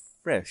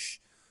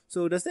fresh.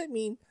 So does that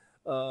mean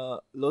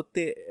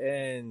Lotte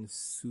and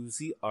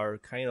Suzy are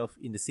kind of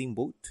in the same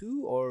boat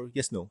too, or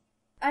yes, no?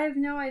 I have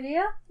no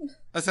idea.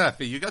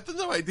 Asafi, you got the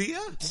no idea?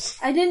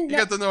 I didn't know. You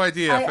got the no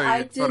idea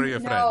for your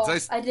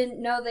friends. I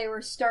didn't know they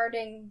were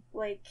starting,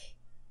 like,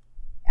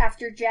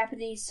 after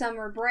Japanese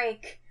summer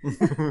break.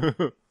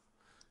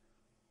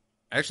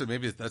 Actually,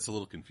 maybe that's a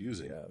little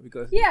confusing.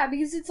 Yeah,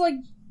 because it's like,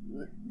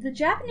 the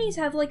Japanese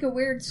have, like, a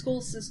weird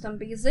school system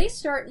because they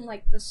start in,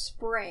 like, the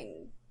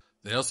spring.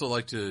 They also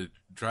like to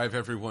drive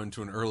everyone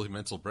to an early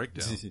mental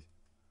breakdown.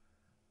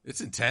 It's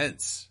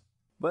intense.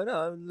 But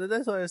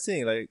that's what I was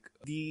saying. Like,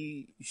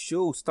 the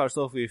show starts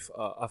off with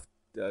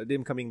after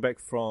them coming back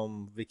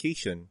from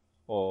vacation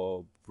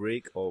or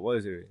break or what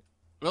is it?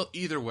 Well,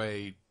 either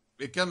way,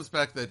 it comes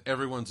back that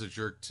everyone's a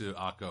jerk to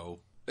Akko.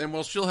 And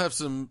while she'll have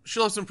some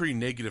pretty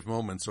negative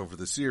moments over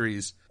the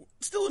series,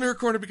 still in her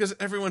corner because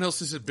everyone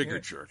else is a bigger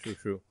jerk.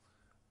 True.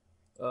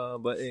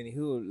 But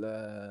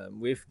anywho,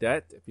 with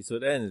that,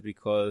 episode ends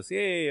because,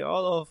 yay,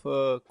 all of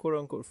her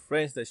quote-unquote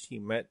friends that she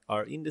met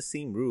are in the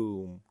same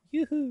room.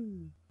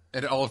 Yoo-hoo!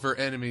 And all of her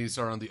enemies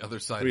are on the other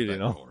side of that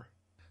door.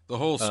 The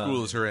whole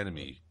school is her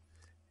enemy.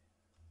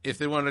 If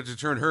they wanted to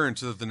turn her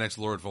into the next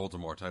Lord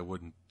Voldemort, I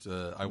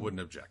wouldn't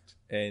object.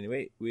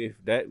 Anyway, with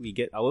that, we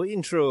get our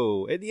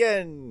intro at the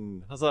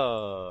end. Huzzah!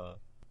 Oh,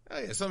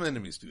 yeah, some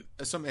animes do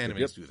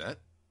that.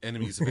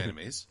 Enemies of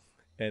animes.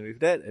 And with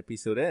that,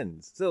 episode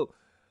ends. So,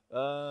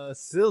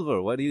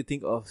 Silver, what do you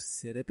think of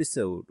said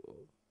episode?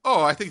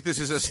 Oh, I think this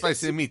is a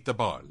spicy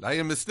meatball. I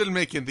am still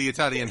making the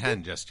Italian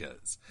hand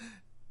gestures.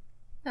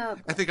 Oh,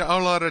 I think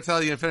all our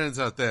Italian friends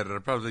out there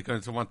are probably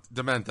going to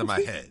demand my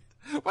head.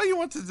 Why you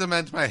want to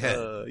demand my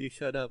head? You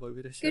shut up. I'm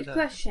gonna shut Good up.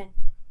 question.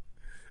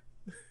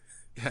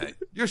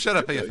 You shut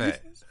up, your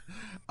face.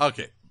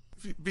 Okay,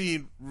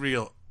 being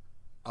real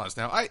honest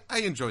now, I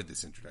enjoyed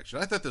this introduction.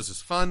 I thought this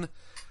was fun.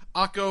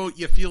 Akko,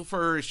 you feel for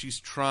her as she's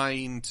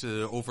trying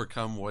to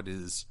overcome what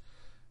is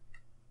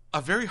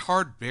a very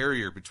hard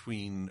barrier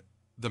between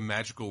the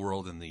magical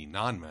world and the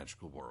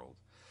non-magical world.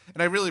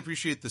 And I really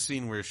appreciate the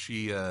scene where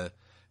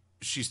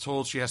she's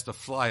told she has to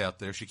fly out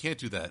there. She can't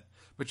do that.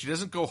 But she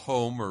doesn't go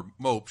home or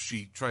mope.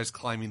 She tries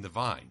climbing the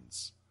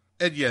vines.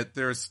 And yet,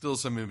 there is still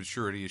some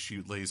immaturity as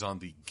she lays on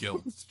the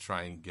guilt to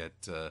try and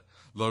get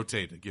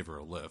Lotte to give her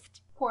a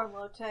lift. Poor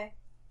Lotte.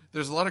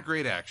 There's a lot of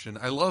great action.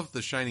 I love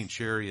the Shining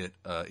Chariot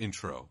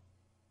intro.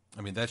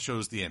 I mean, that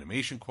shows the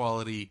animation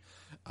quality,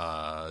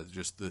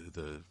 just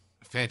the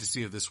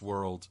fantasy of this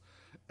world,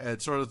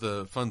 and sort of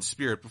the fun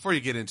spirit before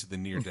you get into the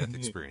near-death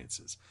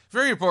experiences.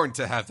 Very important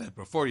to have that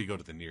before you go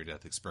to the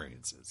near-death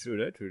experiences. True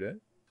that.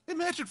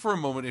 Imagine for a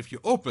moment if you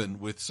open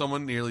with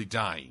someone nearly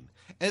dying,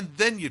 and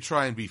then you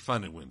try and be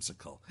fun and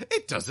whimsical.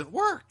 It doesn't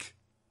work.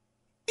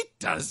 It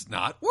does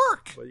not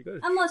work. Well,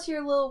 Unless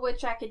you're Little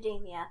Witch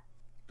Academia.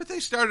 But they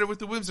started with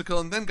the whimsical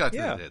and then got to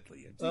the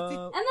deadly. And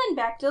then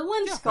back to the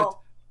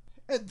whimsical.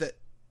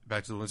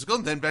 Back to the whimsical,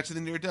 and then back to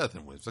the near-death,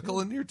 and whimsical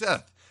and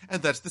near-death.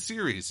 And that's the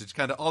series. It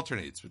kind of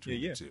alternates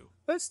between the two.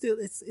 But still,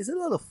 it's a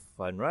lot of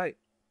fun, right?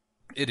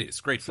 It is.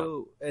 Great fun.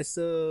 So, as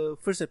a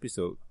first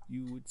episode,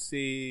 you would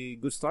say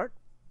good start?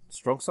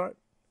 Strong start?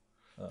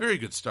 Very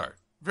good start.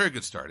 Very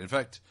good start. In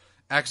fact,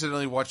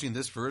 accidentally watching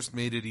this first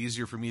made it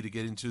easier for me to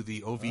get into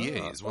the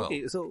OVA as well.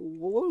 Okay, so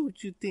what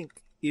would you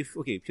think if...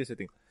 Okay, here's the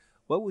thing.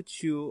 What would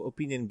your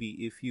opinion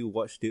be if you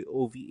watched the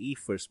OVA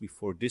first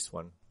before this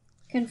one?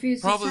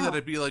 Confused. Probably that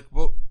I'd be like,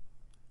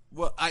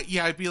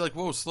 I'd be like,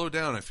 whoa, slow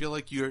down. I feel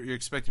like you're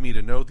expecting me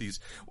to know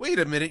these. Wait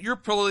a minute, you're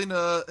pulling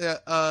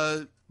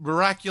a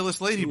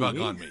miraculous ladybug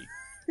on me.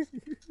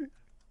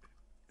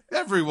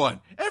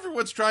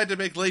 Everyone's trying to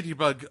make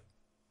Ladybug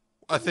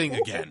a thing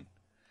again.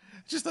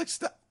 Just like,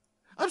 stop.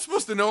 I'm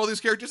supposed to know all these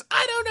characters.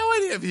 I don't know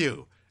any of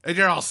you. And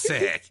you're all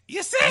sick.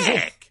 You're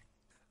sick!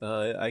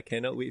 I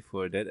cannot wait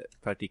for that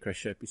Party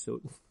Crasher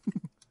episode.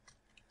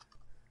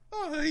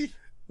 Hi.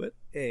 But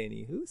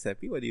anywho,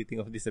 Sappy, what do you think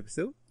of this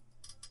episode?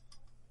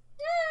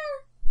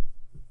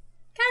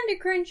 kind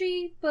of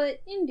cringy,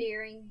 but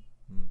endearing.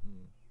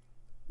 Mm-hmm.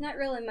 Not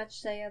really much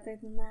to say other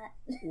than that.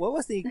 What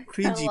was the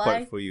cringy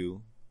part for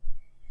you?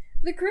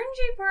 The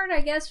cringy part,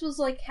 I guess, was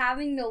like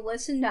having to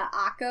listen to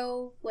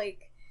Akko,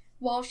 like,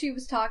 while she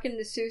was talking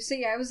to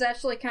Sucy. I was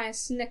actually kind of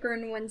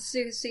snickering when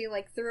Sucy,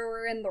 like, threw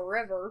her in the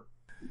river.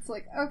 It's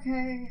like,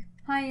 okay,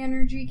 high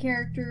energy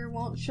character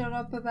won't shut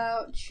up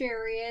about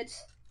Chariot.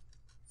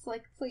 It's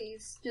like,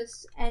 please,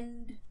 just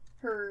end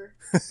her.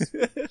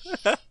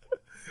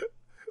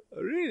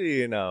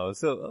 Really now?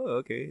 So,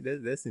 okay,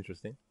 that's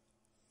interesting.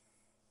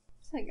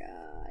 It's like,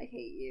 I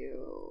hate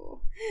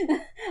you.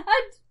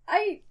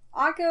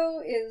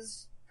 Akko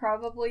is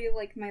probably,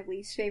 like, my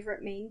least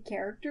favorite main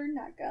character,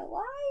 not gonna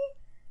lie.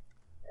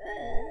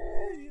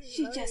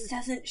 She just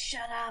doesn't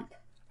shut up.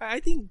 I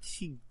think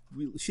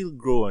she'll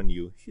grow on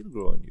you. She'll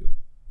grow on you.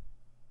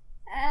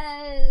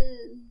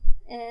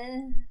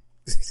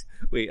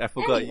 Wait, I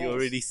forgot. You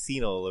already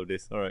seen all of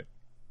this. Alright.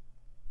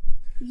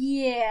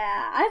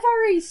 Yeah, I've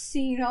already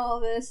seen all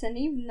this, and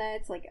even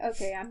that, it's like,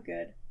 okay, I'm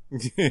good.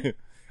 Right.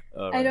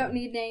 I don't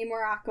need any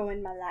more Akko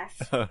in my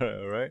life.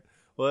 Alright.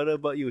 What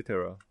about you,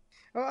 Tara?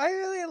 Well, I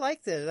really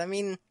liked it. I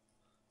mean,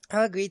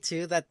 I agree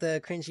too that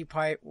the cringy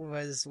part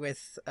was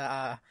with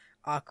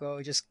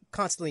Akko just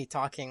constantly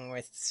talking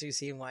with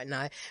Sucy and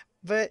whatnot.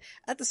 But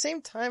at the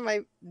same time,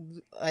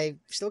 I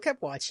still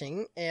kept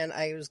watching, and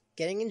I was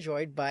getting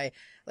enjoyed by,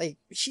 like,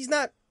 she's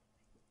not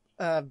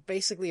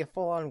basically a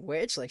full-on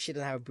witch, like she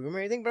doesn't have a broom or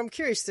anything, but I'm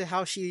curious to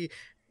how she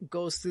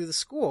goes through the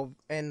school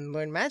and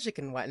learn magic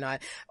and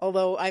whatnot.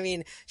 Although, I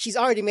mean, she's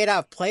already made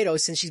out of Play-Doh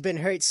since she's been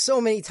hurt so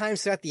many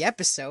times throughout the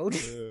episode.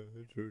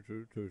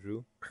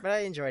 True. But I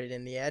enjoyed it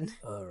in the end.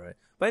 Alright.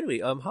 By the way,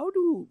 how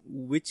do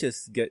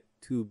witches get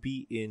to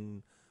be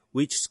in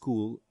witch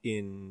school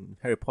in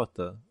Harry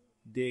Potter?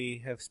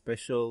 They have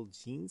special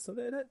genes,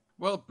 something like that?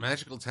 Well,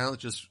 magical talent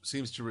just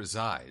seems to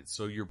reside,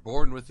 so you're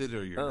born with it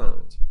or you're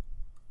not.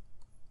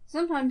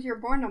 Sometimes you're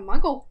born a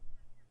muggle.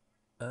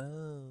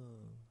 Oh.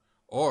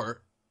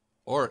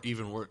 Or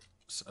even worse,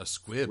 a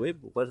squib.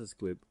 Squib? What is a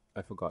squib?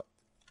 I forgot.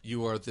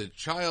 You are the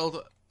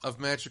child of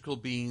magical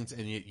beings,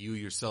 and yet you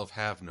yourself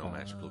have no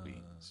magical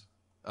beings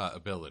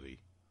ability.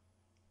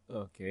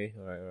 Okay,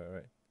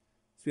 alright.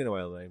 It's been a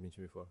while, like I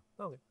mentioned before.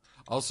 Okay.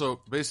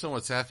 Also, based on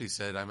what Safi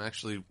said, I'm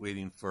actually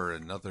waiting for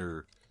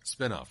another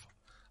spin-off.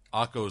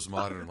 Akko's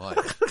Modern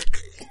Life.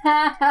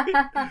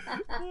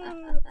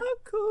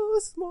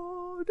 Akko's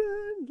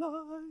Modern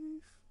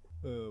Life.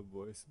 Oh,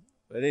 boys.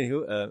 But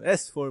anywho,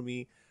 as for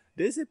me,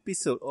 this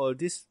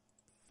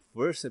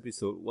first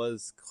episode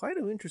was kind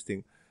of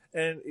interesting.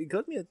 And it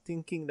got me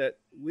thinking that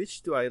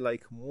which do I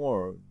like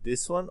more,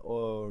 this one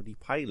or the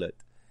pilot?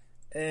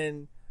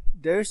 And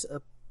there's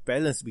a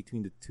balance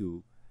between the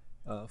two.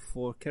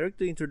 For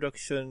character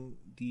introduction,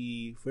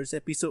 the first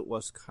episode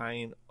was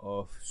kind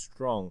of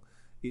strong.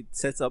 It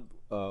sets up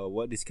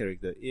what this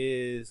character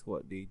is,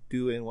 what they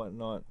do and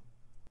whatnot.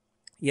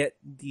 Yet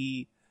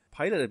the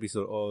pilot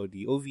episode or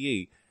the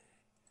OVA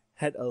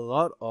had a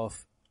lot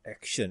of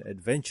action,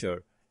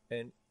 adventure,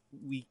 and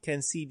we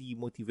can see the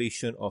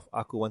motivation of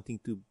Akko wanting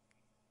to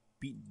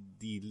beat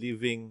the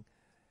living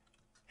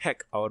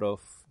heck out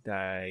of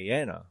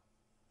Diana,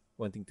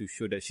 wanting to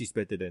show that she's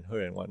better than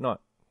her and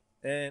whatnot.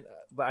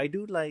 But I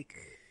do like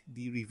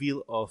the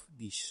reveal of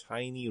the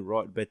shiny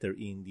rod better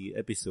in the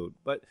episode.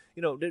 But,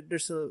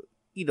 there's a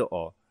either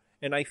or.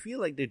 And I feel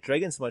like the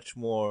dragon's much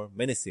more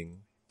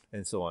menacing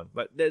and so on.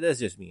 But that's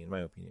just me, in my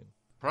opinion.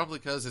 Probably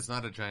because it's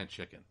not a giant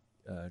chicken.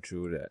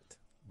 True that.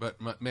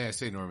 But may I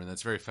say, Norman,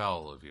 that's very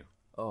foul of you.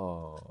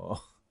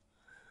 Oh,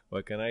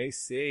 what can I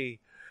say?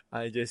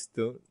 I just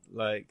don't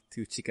like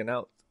to chicken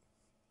out.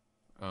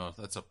 Oh,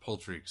 that's a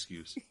paltry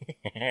excuse.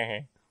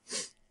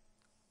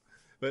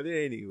 But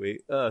anyway,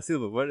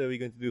 Silver, what are we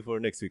going to do for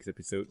next week's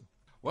episode?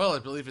 Well, I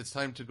believe it's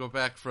time to go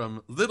back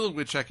from Little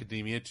Witch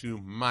Academia to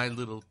My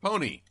Little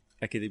Pony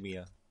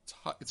Academia.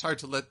 It's hard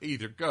to let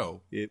either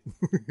go. Yep.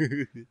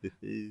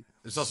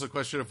 There's also a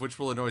question of which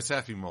will annoy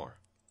Safi more.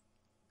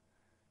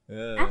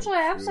 Actually,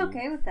 I was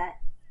okay with that.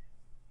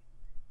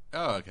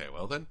 Oh, okay,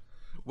 well then.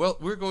 Well,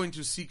 we're going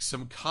to seek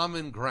some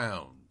common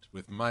ground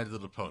with My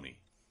Little Pony.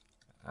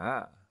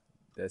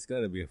 That's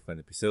going to be a fun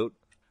episode.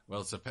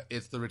 Well,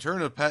 it's the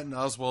return of Patton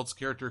Oswalt's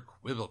character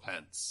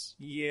Quibblepants.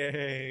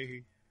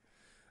 Yay!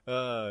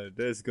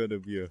 That's going to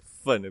be a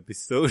fun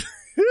episode.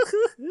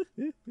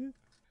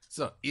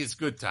 So, it's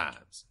good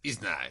times.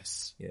 It's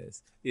nice.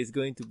 Yes. It's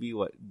going to be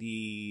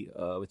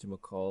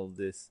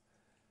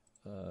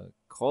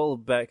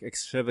callback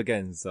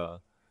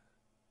extravaganza.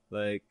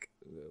 Like,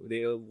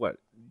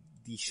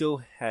 the show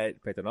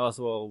had Patton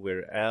Oswalt,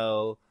 Weird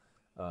Al,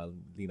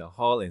 Lena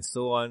Hall, and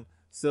so on.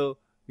 So,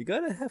 we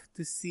gotta have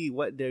to see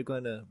what they're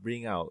gonna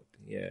bring out.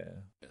 Yeah.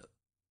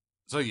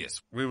 So,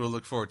 yes, we will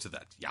look forward to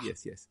that. Yeah.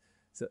 Yes.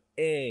 So,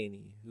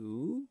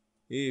 anywho,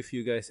 if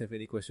you guys have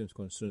any questions,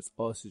 concerns,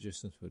 or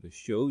suggestions for the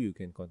show, you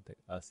can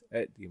contact us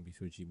at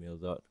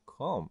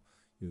thembs@gmail.com.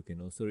 You can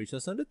also reach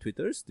us on the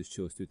Twitters. The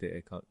show's Twitter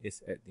account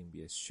is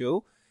 @MBS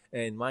Show,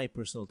 and my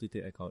personal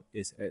Twitter account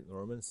is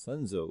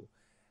 @NormanSanzo.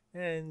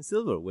 And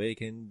Silver, where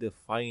can the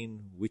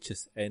fine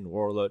witches and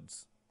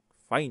warlords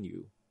find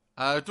you?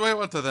 Do I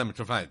want them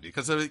to find me?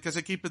 Because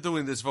I keep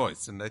doing this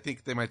voice, and I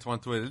think they might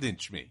want to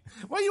lynch me.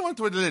 Why you want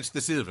to lynch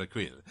the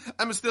Silver-Quill?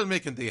 I'm still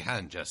making the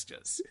hand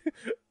gestures.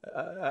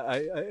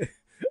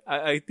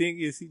 I think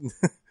it's...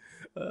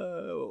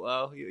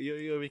 wow,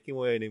 you're making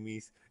more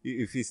enemies.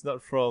 If it's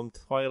not from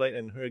Twilight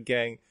and her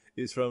gang,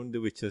 it's from the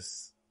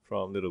witches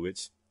from Little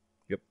Witch.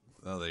 Yep.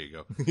 Oh, there you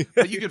go.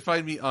 But you can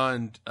find me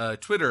on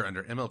Twitter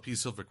under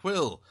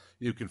MLP-Silver-Quill.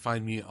 You can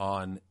find me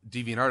on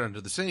DeviantArt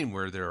under the same,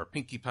 where there are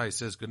Pinkie Pie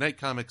Says Goodnight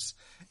comics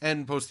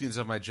and postings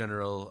of my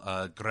general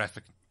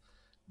graphic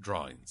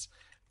drawings.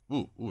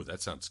 Ooh,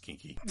 that sounds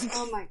kinky.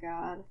 Oh my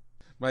god.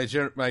 My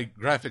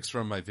graphics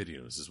from my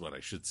videos is what I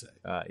should say.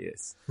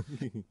 Yes.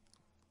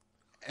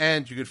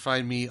 And you can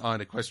find me on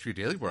Equestria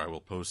Daily, where I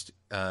will post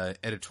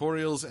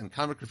editorials and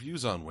comic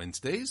reviews on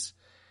Wednesdays.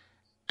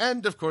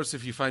 And, of course,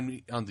 if you find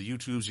me on the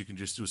YouTubes, you can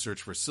just do a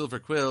search for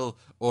Silver-Quill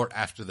or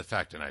After the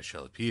Fact, and I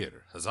shall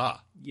appear.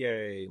 Huzzah!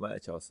 Yay,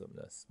 much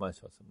awesomeness.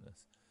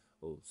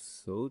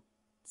 Also,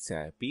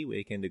 Sappy,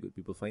 where can the good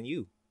people find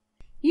you?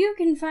 You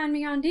can find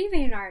me on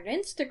DeviantArt,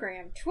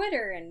 Instagram,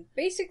 Twitter, and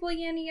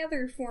basically any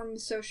other form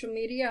of social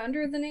media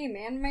under the name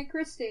Anime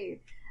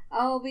Christie.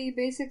 I'll be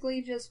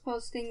basically just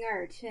posting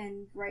art,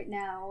 and right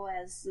now,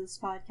 as this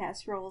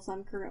podcast rolls,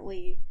 I'm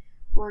currently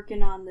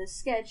working on this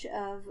sketch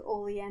of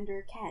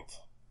Oleander Cat.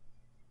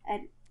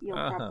 And you'll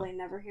probably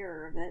never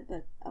hear of it,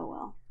 but oh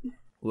well.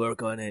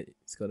 Work on it.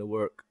 It's gonna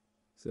work.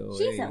 So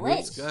she's a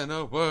witch. It's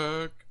gonna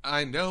work.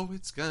 I know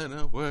it's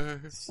gonna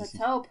work. Let's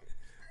hope.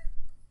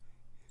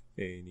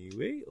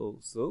 Anyway,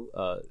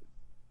 also,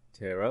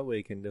 Tara,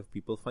 where can the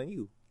people find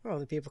you? Well,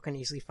 the people can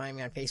easily find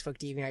me on Facebook,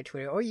 DeviantArt,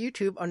 Twitter, or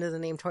YouTube under the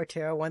name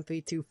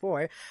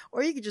Torterra1324,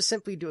 or you could just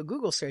simply do a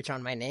Google search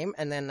on my name,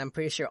 and then I'm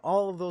pretty sure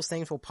all of those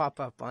things will pop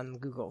up on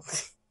Google.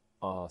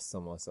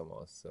 Awesome.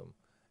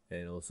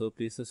 And also,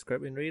 please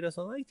subscribe and rate us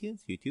on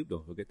iTunes, YouTube.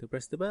 Don't forget to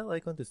press the bell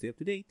icon to stay up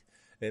to date.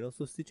 And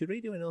also Stitcher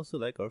Radio, and also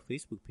like our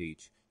Facebook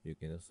page. You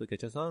can also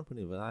catch us on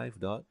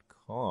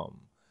ponylive.com.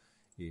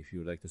 If you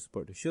would like to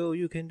support the show,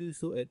 you can do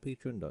so at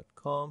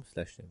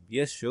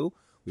patreon.com/MBS show.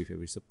 With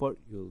every support,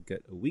 you'll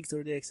get a week's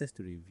early access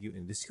to review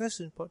and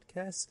discussion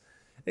podcasts,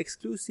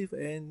 exclusive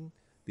and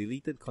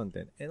deleted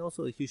content, and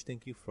also a huge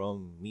thank you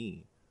from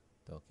me.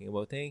 Talking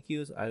about thank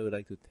yous, I would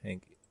like to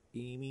thank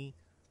Amy,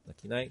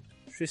 Lucky Knight,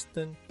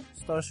 Tristan,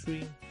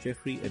 Starstream,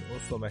 Jeffrey, and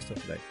also Master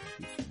of Life.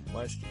 Thank you so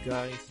much,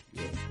 guys.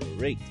 You're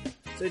great.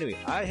 So anyway,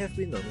 I have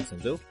been Norman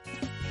Sanzo.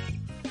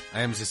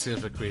 I am the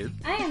Silver-Quill.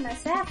 I am a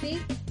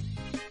Sappy.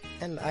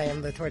 And I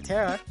am the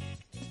Torterra.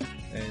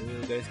 And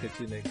we'll guys catch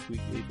you next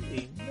week with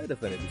another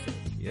fun episode.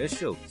 Yes,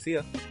 show. See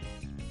ya.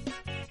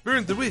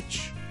 Burn the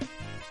witch.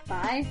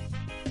 Bye.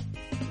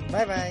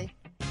 Bye-bye.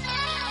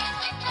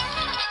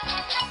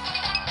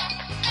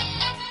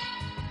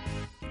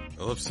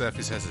 I love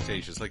Sappy's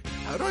hesitation. It's like,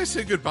 how do I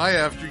say goodbye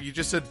after you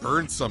just said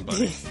burn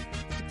somebody?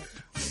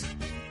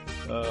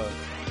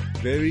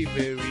 Very,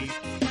 very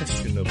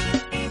questionable.